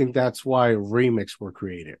I think that's why remix were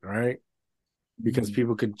created, right? because Mhm.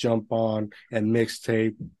 people could jump on and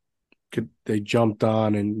mixtape. They jumped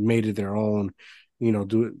on and made it their own,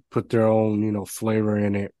 put their own, flavor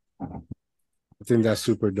in it. I think that's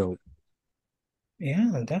super dope.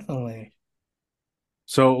 Yeah, definitely.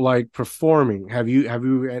 So like performing, have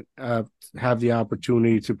the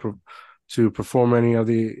opportunity to perform any of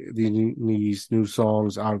these new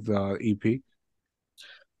songs out of the EP?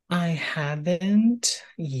 I haven't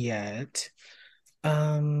yet.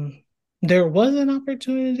 Um, there was an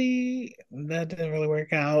opportunity that didn't really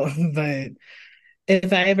work out, but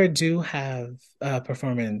if I ever do have a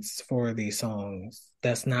performance for these songs,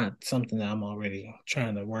 that's not something that I'm already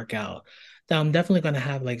trying to work out. That I'm definitely gonna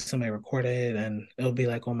have like somebody record it and it'll be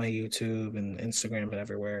like on my YouTube and Instagram and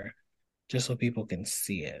everywhere, just so people can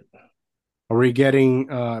see it. Are we getting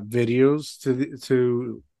videos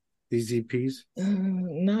to these EPs?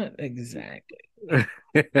 Not exactly.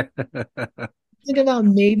 Think about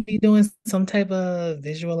maybe doing some type of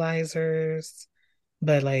visualizers,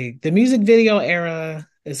 but like the music video era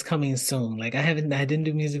is coming soon. Like I didn't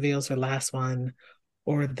do music videos for the last one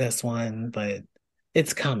or this one, but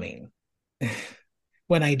it's coming.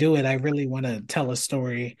 When I do it, I really want to tell a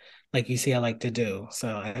story like you see I like to do.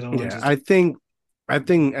 So I don't want Yeah, to just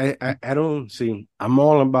I don't see. I'm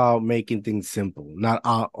all about making things simple, not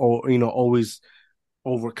always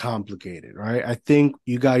overcomplicated, right? I think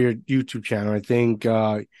you got your YouTube channel. I think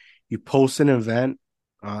you post an event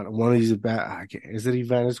on one of these is it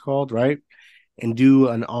event is called, right? And do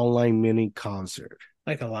an online mini concert,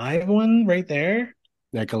 like a live one right there.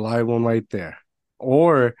 like a live one right there,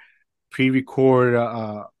 or pre-record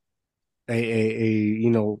a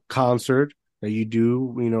concert that you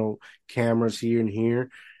do, cameras here and here,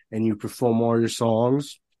 and you perform all your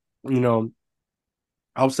songs. You know,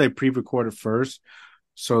 I would say pre-record it first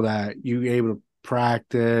so that you're able to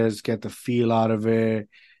practice, get the feel out of it.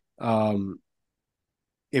 Um,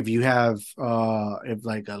 if you have if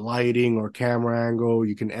like a lighting or camera angle,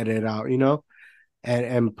 you can edit it out,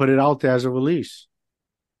 and put it out there as a release.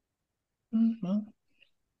 Well,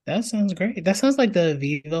 that sounds great. That sounds like the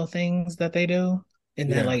Vivo things that they do in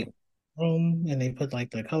that Yeah. like room and they put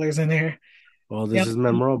like the colors in there. Well, this Yep. is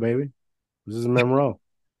Monroe, baby. This is Monroe.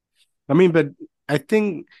 I mean, but I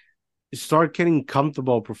think start getting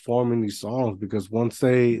comfortable performing these songs because once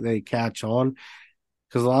they catch on,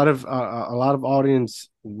 because a lot of audience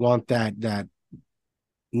want that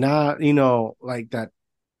not like that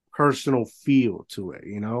personal feel to it.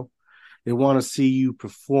 They want to see you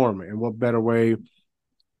perform it, and what better way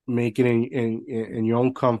make it in your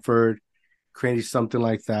own comfort, creating something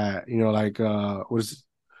like that. Like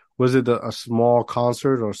was it a small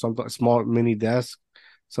concert or something, a small mini desk,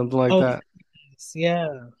 something like Oh, that, yes. Yeah.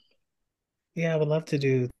 Yeah, I would love to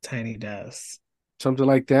do Tiny Desk. something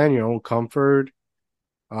like that in your own comfort,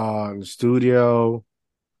 in the studio,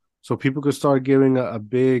 so people could start giving a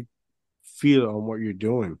big feel on what you're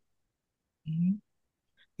doing. Mhm.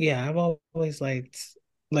 Yeah, I've always liked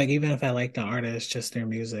like even if I like the artist, just their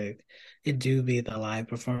music, it do be the live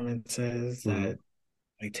performances Hmm. that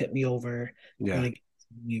like tip me over, Yeah, really get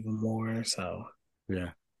me even more. So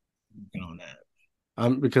yeah. I'm working on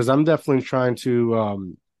that. Because I'm definitely trying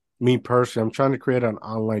to, me personally, I'm trying to create an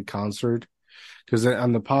online concert because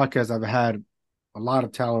on the podcast I've had a lot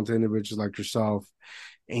of talented individuals like yourself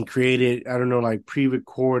and created, I don't know, like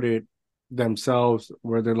pre-recorded themselves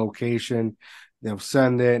where their location. They'll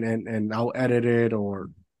send it and I'll edit it or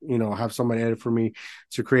have somebody edit for me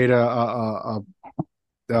to create a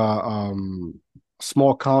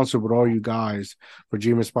small concert with all you guys for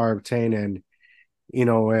Dream Inspire Obtain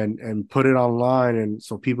and put it online and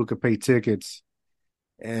so people could pay tickets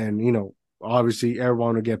and obviously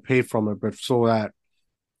everyone will get paid from it, but so that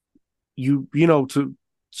to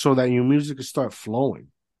so that your music can start flowing.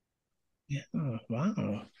 Yeah. Oh,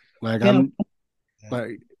 wow. Like Yeah. I'm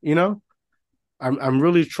like I'm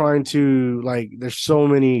really trying to like there's so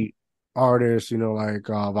many artists, like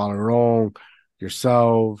Valorong,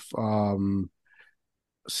 yourself, John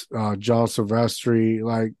Silvestri,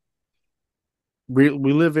 like we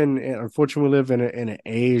live unfortunately we live in an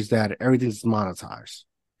age that everything's monetized.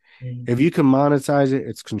 If Mhm. you can monetize it,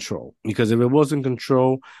 it's control. Because if it wasn't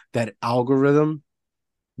control, that algorithm,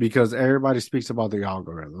 because everybody speaks about the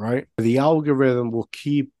algorithm, right? The algorithm will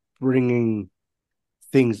keep bringing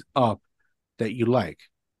things up that you like.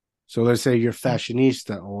 So let's say you're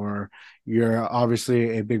fashionista or you're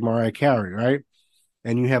obviously a big Mariah Carey, right?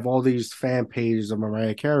 And you have all these fan pages of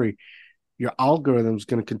Mariah Carey. Your algorithm is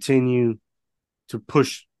going to continue to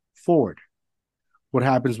push forward. What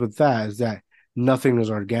happens with that is that nothing is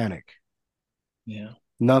organic. Yeah.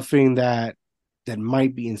 Nothing that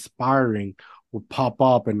might be inspiring will pop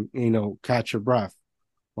up and catch your breath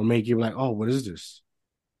or make you like, oh, what is this?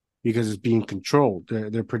 Because it's being controlled.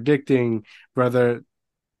 They're predicting whether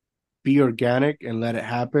be organic and let it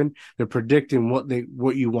happen. They're predicting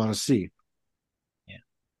what you want to see. Yeah.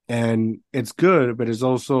 And it's good, but it's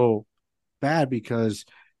also bad because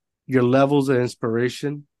your levels of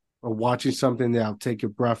inspiration or watching something that'll take your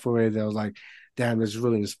breath away, that was like, damn, this is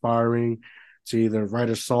really inspiring to either write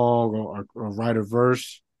a song or write a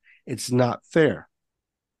verse. It's not fair.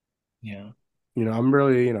 Yeah. I'm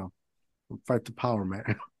really, fight the power,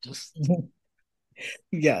 man. Just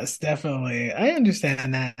Yes, definitely. I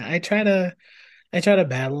understand that. I try to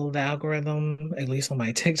battle the algorithm, at least on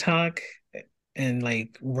my TikTok, and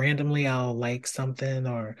like randomly I'll like something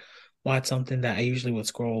or watch something that I usually would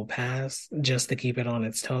scroll past just to keep it on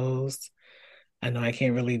its toes. I know I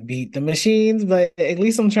can't really beat the machines, but at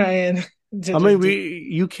least I'm trying to I just mean, do.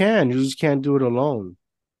 you just can't do it alone.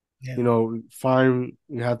 Yeah. You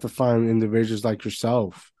have to find individuals like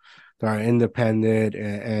yourself that are independent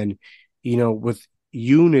and with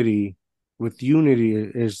unity,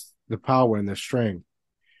 is the power and the strength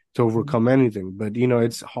to overcome anything. But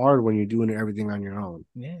it's hard when you're doing everything on your own.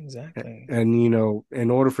 Yeah, exactly. And in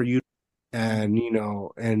order for you and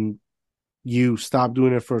you stop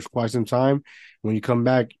doing it for quite some time, when you come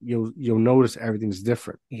back, you'll notice everything's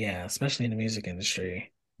different. Yeah, especially in the music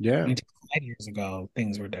industry. I Yeah. mean, 5 years ago,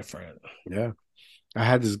 things were different. Yeah. I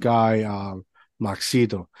had this guy,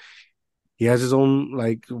 Maxito. He has his own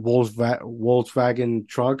like Volkswagen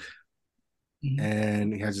truck, Mhm.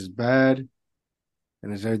 and he has his bed,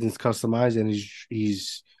 and everything's customized, and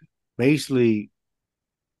he's basically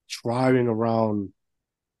driving around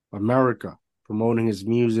America promoting his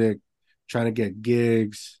music, trying to get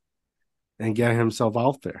gigs, and get himself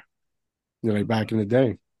out there. Like back in the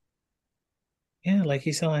day. Yeah, like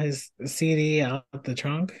he's selling his CD out the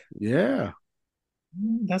trunk. Yeah,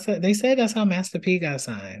 They said that's how Master P got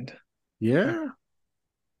signed. yeah.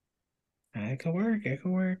 It could work. It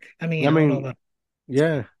could work. I mean, I I don't know mean, about.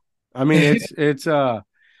 yeah. I mean,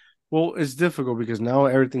 well, it's difficult because now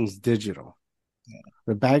everything's digital.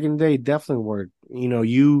 But back in the day, it definitely worked.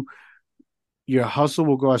 Your hustle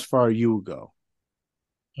will go as far as you will go.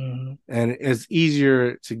 Mhm. And it's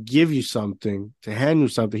easier to give you something, to hand you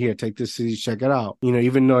something. Here, take this CD, check it out.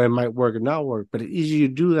 Even though it might work or not work, but it's easier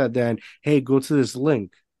to do that than, hey, go to this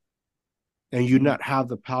link, and you Mhm. not have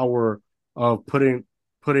the power of putting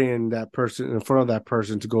that person in front of that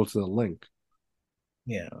person to go to the link.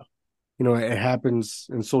 Yeah, It happens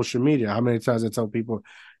in social media. How many times I tell people,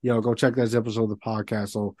 go check this episode of the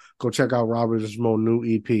podcast, or go check out Robert Monroe new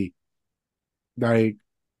EP. Like,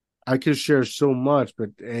 I could share so much,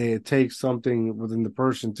 but it takes something within the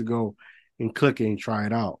person to go and click it and try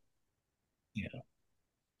it out. yeah,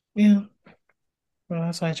 yeah. Well,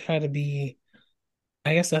 that's why I try to be.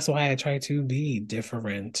 I guess that's why I try to be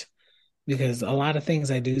different because a lot of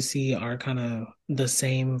things I do see are kind of the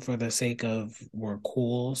same for the sake of we're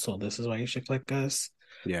cool, so this is why you should click us.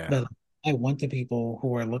 Yeah. But I want the people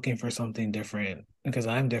who are looking for something different because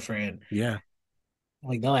I'm different. Yeah.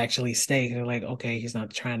 Like they'll actually stay. They're like, okay, he's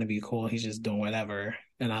not trying to be cool. He's just doing whatever,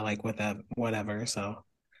 and I like whatever. So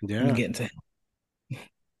I'm Yeah. getting to him.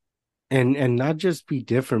 And not just be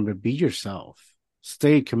different, but be yourself.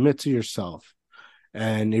 Commit to yourself.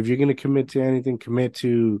 And if you're gonna commit to anything, commit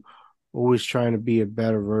to always trying to be a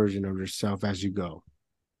better version of yourself as you go.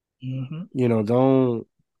 Hmm.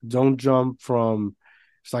 Don't jump from,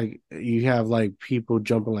 it's like you have like people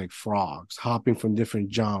jumping like frogs, hopping from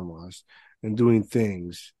different genres and doing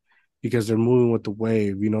things because they're moving with the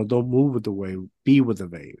wave. Don't move with the wave, be with the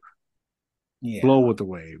wave, flow Yeah, with the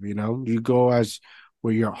wave. You go as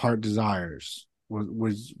where your heart desires,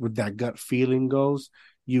 where that gut feeling goes,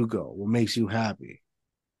 you go. What makes you happy?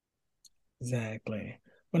 exactly.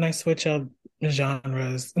 When I switch up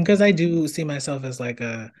genres, because I do see myself as like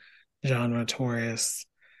a genre tourist.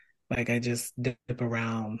 Like I just dip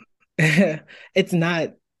around. It's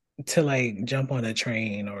not to like jump on a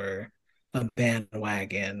train or a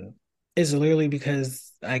bandwagon. It's literally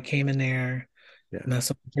because I came in there, Yeah, messed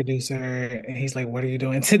with the producer, and he's like, "What are you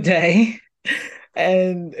doing today?"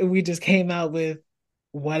 And we just came out with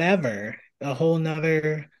whatever, a whole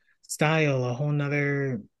nother style, a whole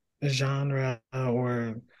nother genre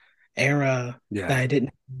or era that yeah, I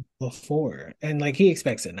didn't before. And like he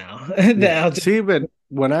expects it now. That yeah. I'll just See, but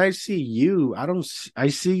when I see you, I don't. I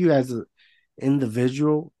see you as an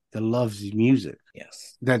individual that loves music.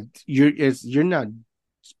 yes. That you're not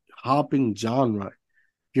hopping genre.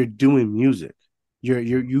 You're doing music.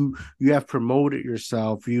 You have promoted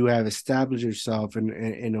yourself. You have established yourself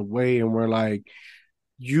in a way, and we're like,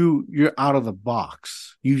 you're out of the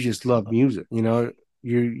box. You just love music,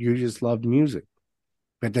 you just love music.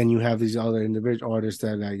 But then you have these other individual artists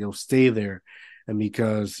that you'll stay there, and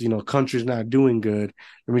because country's not doing good,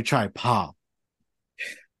 let me try pop,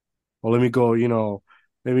 or let me go,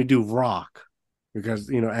 let me do rock, because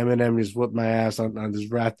Eminem just whipped my ass on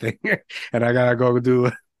this rap thing, and I gotta go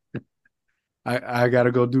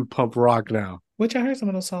do pump rock now. Which I heard some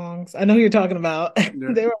of those songs. I know who you're talking about.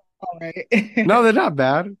 Yeah. They were all right. No, they're not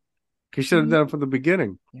bad. He should have Mhm. done it from the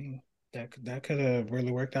beginning. That could have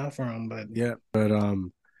really worked out for him, but Yeah, but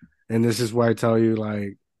and this is why I tell you,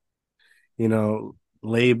 like, you know,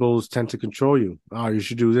 labels tend to control you. Oh, you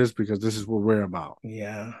should do this because this is what we're about.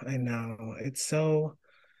 yeah, I know. It's so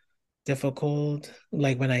difficult.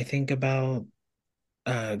 Like when I think about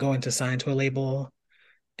going to sign to a label,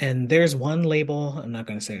 and there's one label, I'm not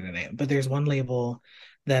going to say the name, but there's one label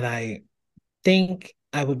that I think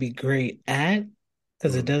I would be great at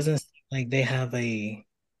because it Mm. doesn't seem like they have a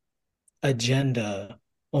agenda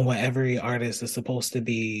on what every artist is supposed to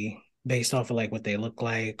be based off of like what they look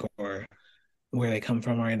like or where they come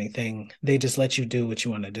from or anything. They just let you do what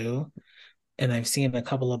you want to do. And I've seen a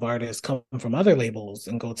couple of artists come from other labels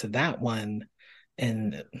and go to that one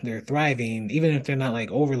and they're thriving, even if they're not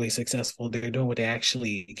like overly successful, they're doing what they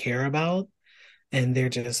actually care about. And they're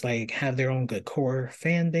just like have their own good core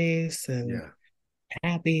fan base and Yeah.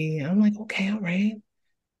 happy. I'm like, okay, all right.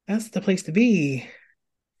 That's the place to be.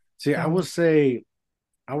 See, So, I will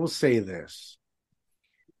say this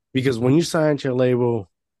because when you sign to a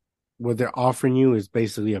label, what they're offering you is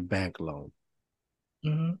basically a bank loan.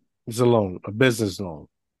 mhm, It's a loan, a business loan,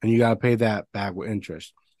 and you got to pay that back with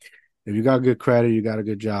interest. If you got good credit, you got a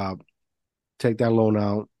good job, take that loan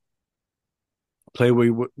out, play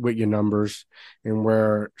with your numbers, and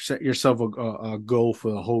where set yourself a goal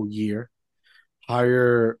for the whole year.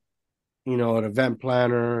 Hire, an event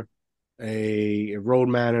planner, a road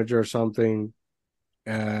manager or something,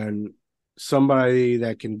 and somebody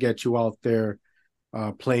that can get you out there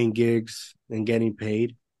playing gigs and getting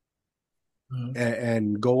paid, mhm,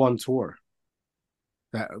 and go on tour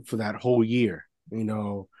that for that whole year.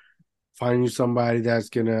 Find you somebody that's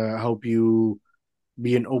gonna help you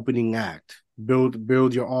be an opening act,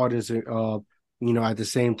 build your audience, at the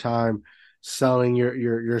same time selling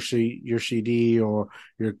your CD, or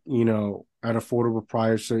your at affordable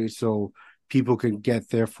price, so people can get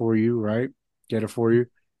there for you, right? Get it for you,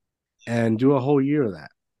 and do a whole year of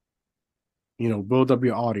that. Build up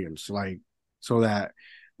your audience, like, so that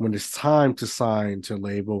when it's time to sign to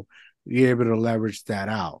label, you're able to leverage that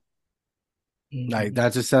out. Like, mhm.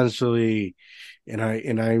 that's essentially, and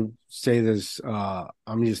I say this,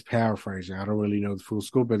 I'm just paraphrasing. I don't really know the full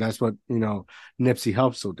scope, but that's what Nipsey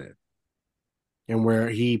Hussle did, and where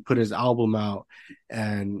he put his album out,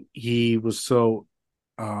 and he was so,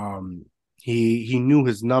 he knew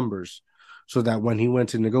his numbers, so that when he went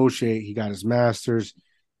to negotiate, he got his masters.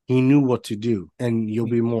 He knew what to do, and you'll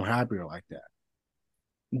be more happier like that.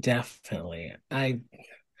 Definitely.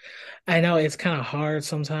 I know it's kind of hard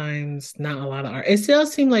sometimes. Not a lot of art. It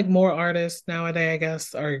does seem like more artists nowadays, I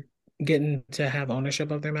guess, are getting to have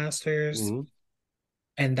ownership of their masters. Mm-hmm.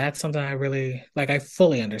 And that's something I really like. I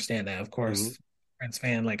fully understand that, of Mm-hmm. course, Prince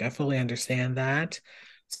fan. Like I fully understand that.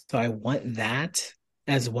 So I want that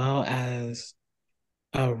as well as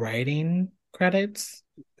writing credits.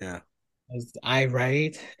 Yeah. 'Cause I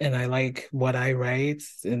write and I like what I write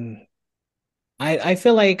and I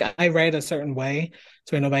feel like I write a certain way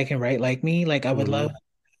so nobody can write like me. Like I would love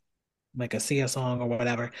Mm-hmm. like a Sia song or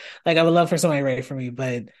whatever. Like I would love for somebody to write for me,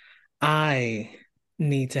 but I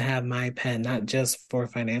need to have my pen not just for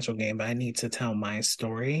financial gain, but I need to tell my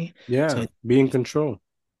story. Yeah. So Be in control.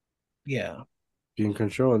 yeah. Be in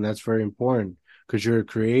control, and that's very important because you're a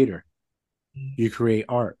creator. You create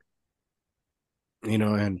art,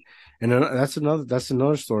 and that's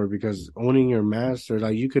another story, because owning your masters,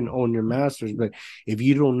 like, you can own your masters, but if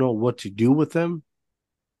you don't know what to do with them,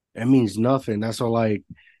 it means nothing. That's all, like,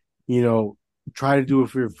 you know try to do it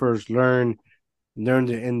for your first. Learn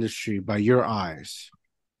the industry by your eyes.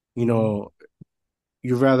 you Mhm. know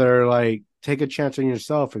you rather, like, take a chance on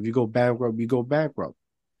yourself. If you go bankrupt, you go bankrupt.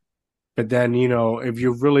 But then, if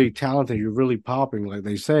you're really talented, you're really popping, like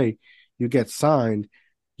they say, you get signed,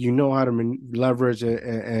 how to leverage it,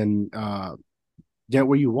 and get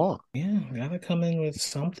what you want. Yeah, gotta come in with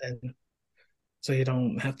something so you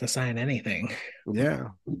don't have to sign anything. Yeah.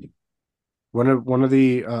 One of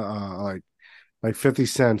the like 50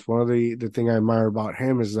 Cent, one of the thing I admire about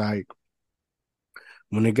him is, like,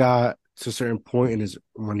 when it got to a certain point in his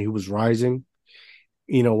when he was rising,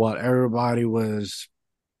 what everybody was,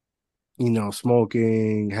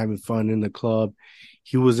 smoking, having fun in the club.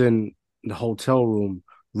 He was in the hotel room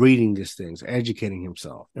reading these things, educating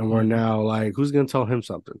himself. And we're Mhm. now like, who's gonna tell him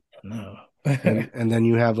something? No. And then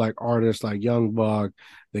you have like artists like Young Buck,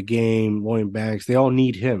 The Game, Lloyd Banks. They all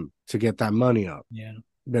need him to get that money up. Yeah.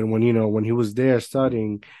 But when he was there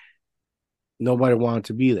studying, nobody wanted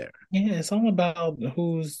to be there. Yeah, it's all about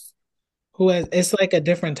who has it's like a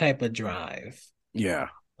different type of drive. Yeah.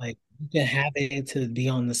 Like you can have it to be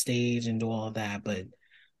on the stage and do all that, but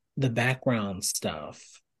the background stuff,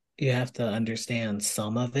 you have to understand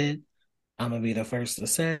some of it. I'm gonna be the first to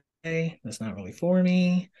say that's not really for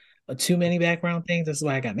me. Too many background things. This is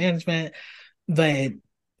why I got management. But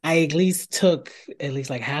I at least took at least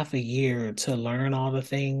like half a year to learn all the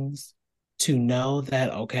things to know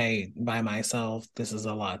that okay, by myself, this is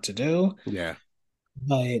a lot to do. Yeah.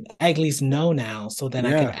 But I at least know now, so then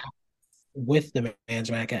I could Yeah. with the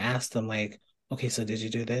management, I can ask them like, okay, so did you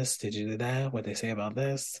do this? Did you do that? What they say about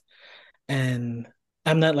this? And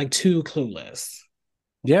I'm not like too clueless.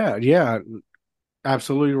 Yeah. Yeah.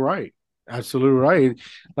 Absolutely right. Absolutely right.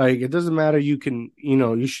 Like it doesn't matter. You can,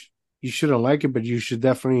 you shouldn't like it, but you should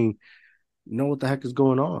definitely know what the heck is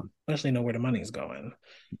going on. Especially know where the money's going.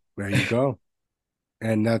 There you go.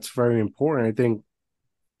 And that's very important. I think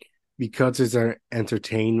because it's an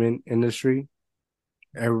entertainment industry,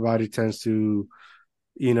 everybody tends to,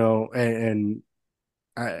 and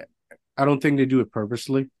I I don't think they do it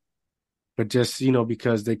purposely, but just,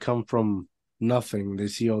 because they come from nothing, they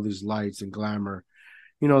see all these lights and glamour.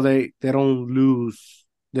 They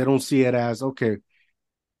don't see it as okay,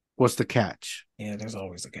 what's the catch? Yeah, there's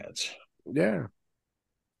always a catch. Yeah.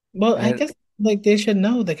 Well, I And guess like they should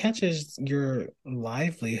know the catch is your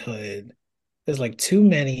livelihood. There's like too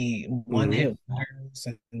many one mhm, hit wonders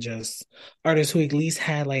and just artists who at least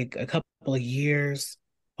had like a couple of years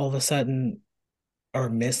all of a sudden are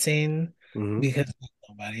missing mhm. because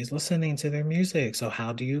nobody's listening to their music. So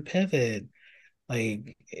how do you pivot?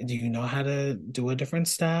 Like, do you know how to do a different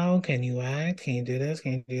style? Can you act? Can you do this?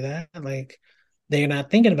 Can you do that? Like, they're not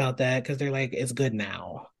thinking about that because they're like, it's good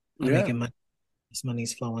now. I'm Yeah. making money. This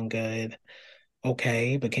money's flowing good.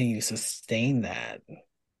 Okay, but can you sustain that?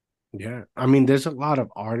 Yeah. I mean, there's a lot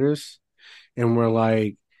of artists and we're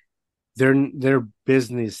like they're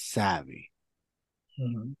business savvy,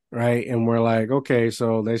 Mhm. right? And we're like, okay,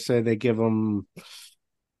 so they say they give them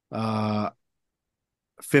uh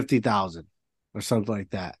 50,000 or something like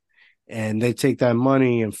that. And they take that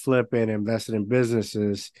money and flip it, invest it in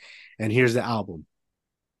businesses, and here's the album.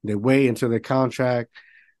 They wait until the contract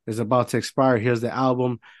is about to expire. Here's the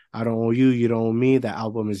album. I don't owe you, you don't owe me. The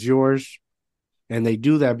album is yours. And they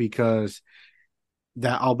do that because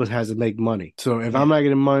that album has to make money. So if Yeah, I'm not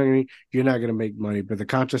getting money, you're not gonna make money. But the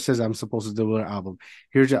contract says I'm supposed to deliver an album.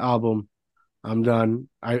 Here's your album. I'm done.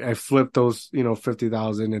 I flipped those,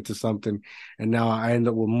 50,000 into something, and now I end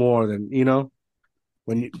up with more than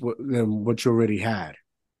than what you already had.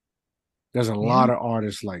 There's a yeah. lot of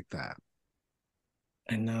artists like that.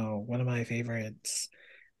 I know. One of my favorites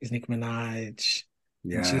is Nicki Minaj,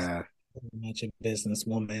 and she's Yeah. very much a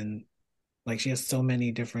businesswoman. Like she has so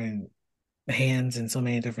many different hands in so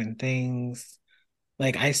many different things.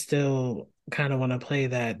 Like I still kind of want to play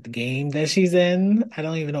that game that she's in. I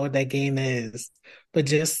don't even know what that game is, but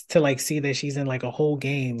just to like see that she's in like a whole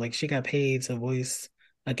game, like she got paid to voice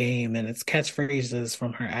a game and it's catchphrases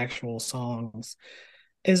from her actual songs.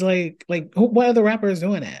 Is what other rapper is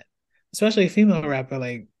doing that? Especially a female rapper.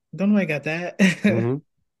 Like, don't nobody got that. Hmm.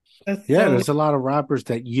 That's Yeah, so there's a lot of rappers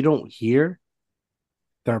that you don't hear.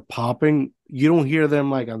 They're popping. You don't hear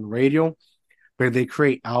them like on the radio, but they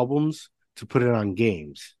create albums to put it on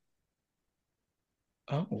games.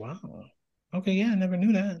 oh wow. Okay, yeah, I never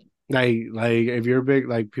knew that. Like if you're big,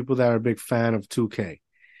 like people that are a big fan of 2K,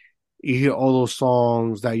 you hear all those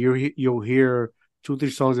songs that you'll hear two, three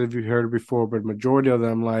songs if you heard it before, but majority of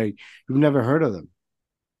them like you've never heard of them.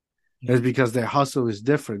 It's Yeah. because their hustle is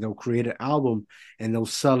different. They'll create an album and they'll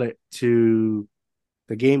sell it to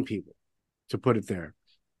the game people to put it there.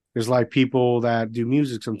 There's like people that do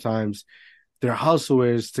music sometimes. Their hustle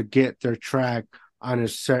is to get their track on a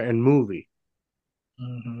certain movie.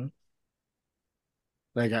 Hmm.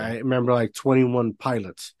 Like I remember like 21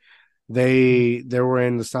 Pilots. They were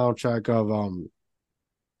in the soundtrack of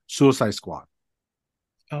Suicide Squad.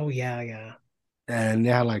 Oh yeah, yeah. And they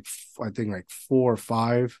had like I think like four or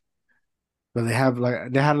five. But they had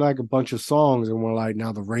like a bunch of songs and we're like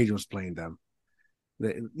now the radio's playing them.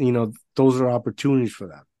 Those are opportunities for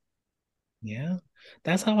them. Yeah.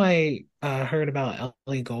 That's how I heard about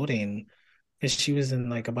Ellie Goulding because she was in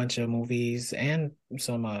like a bunch of movies and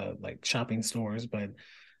some like shopping stores, but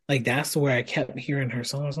like that's where I kept hearing her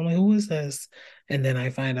songs. I'm like, who is this? And then I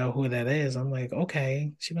find out who that is. I'm like,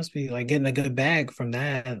 okay, she must be like getting a good bag from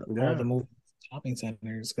that, all Yeah. the movie shopping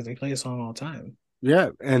centers because they play a song all the time. Yeah.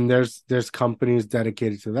 And there's companies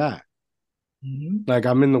dedicated to that. Hmm. Like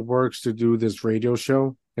I'm in the works to do this radio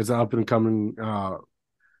show. It's an up and coming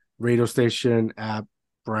radio station app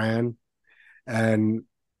brand, and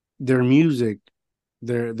their music,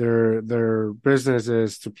 their business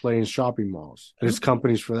is to play in shopping malls. There's Okay.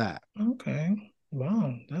 companies for that. Okay.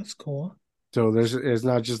 Wow, that's cool. So there's it's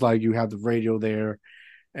not just like you have the radio there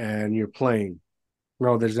and you're playing.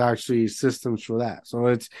 No, there's actually systems for that.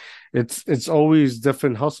 So it's always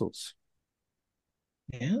different hustles.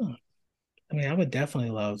 Yeah. I mean, I would definitely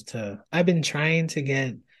love to. I've been trying to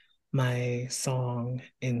get my song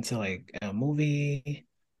into like a movie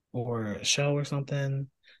or a show or something.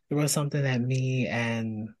 There was something that me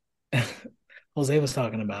and Jose was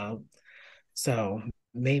talking about. So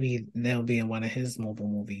maybe they'll be in one of his mobile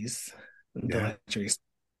movies, the Yeah, Letters.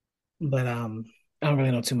 But I don't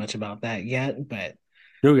really know too much about that yet, but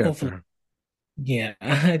you'll get hopefully, there. yeah.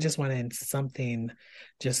 I just wanted something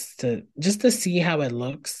just to see how it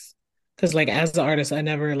looks. Because like as an artist, I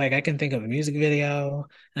never like I can think of a music video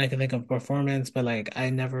and I can think of performance, but like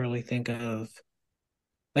I never really think of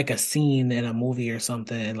like a scene in a movie or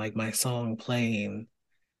something and like my song playing.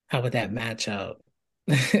 How would that match up?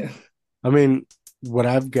 I mean, what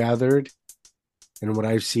I've gathered and what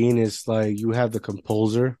I've seen is like you have the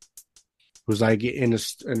composer who's like in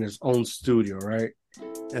his own studio, right?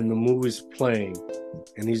 And the movie's playing,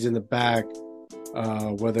 and he's in the back,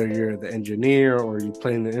 whether you're the engineer or you're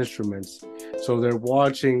playing the instruments. So they're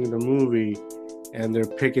watching the movie and they're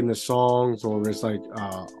picking the songs, or it's like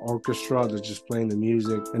orchestra, they're just playing the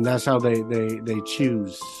music, and that's how they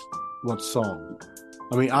choose what song.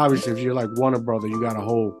 I mean, obviously, if you're like Warner Brother, you got a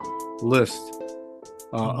whole list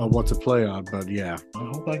of what to play on. But yeah, I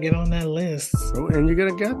hope I get on that list. oh, and you're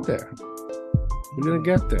gonna get there. You're gonna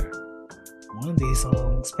get there. One of these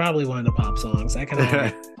songs, probably one of the pop songs. I can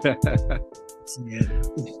already see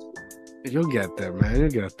it. You'll get there, man. You'll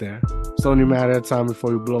get there. It's only a matter of time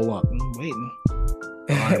before you blow up. I'm waiting.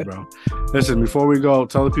 All right, bro. Listen, before we go,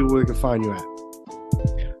 tell the people where they can find you at.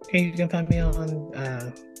 Okay, you can find me on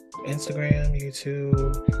Instagram,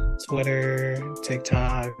 YouTube, Twitter,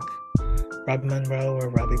 TikTok, Robby Monroe or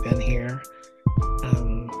Robby Ben here.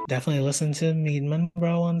 Definitely listen to Meet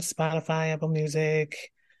Monroe on Spotify, Apple Music,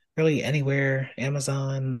 really anywhere,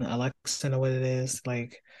 Amazon, Alexa, know what it is.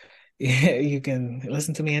 Like, yeah, you can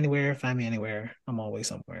listen to me anywhere, find me anywhere. I'm always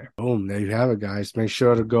somewhere. Boom, there you have it, guys. Make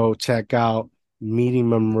sure to go check out Meeting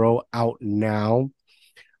Monroe out now.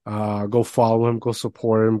 Go follow him, go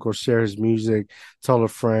support him, go share his music, tell a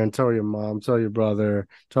friend, tell your mom, tell your brother,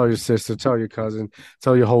 tell your sister, tell your cousin,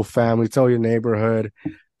 tell your whole family, tell your neighborhood.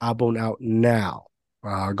 Album out now.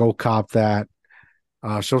 Go cop that.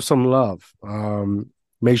 Show some love.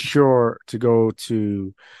 Make sure to go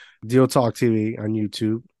to DIOTALK TV on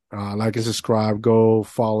YouTube. Like and subscribe. Go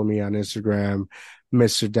follow me on Instagram,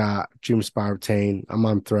 Mr. Dream Inspire Obtain. I'm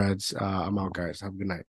on Threads. I'm out, guys. Have a good night.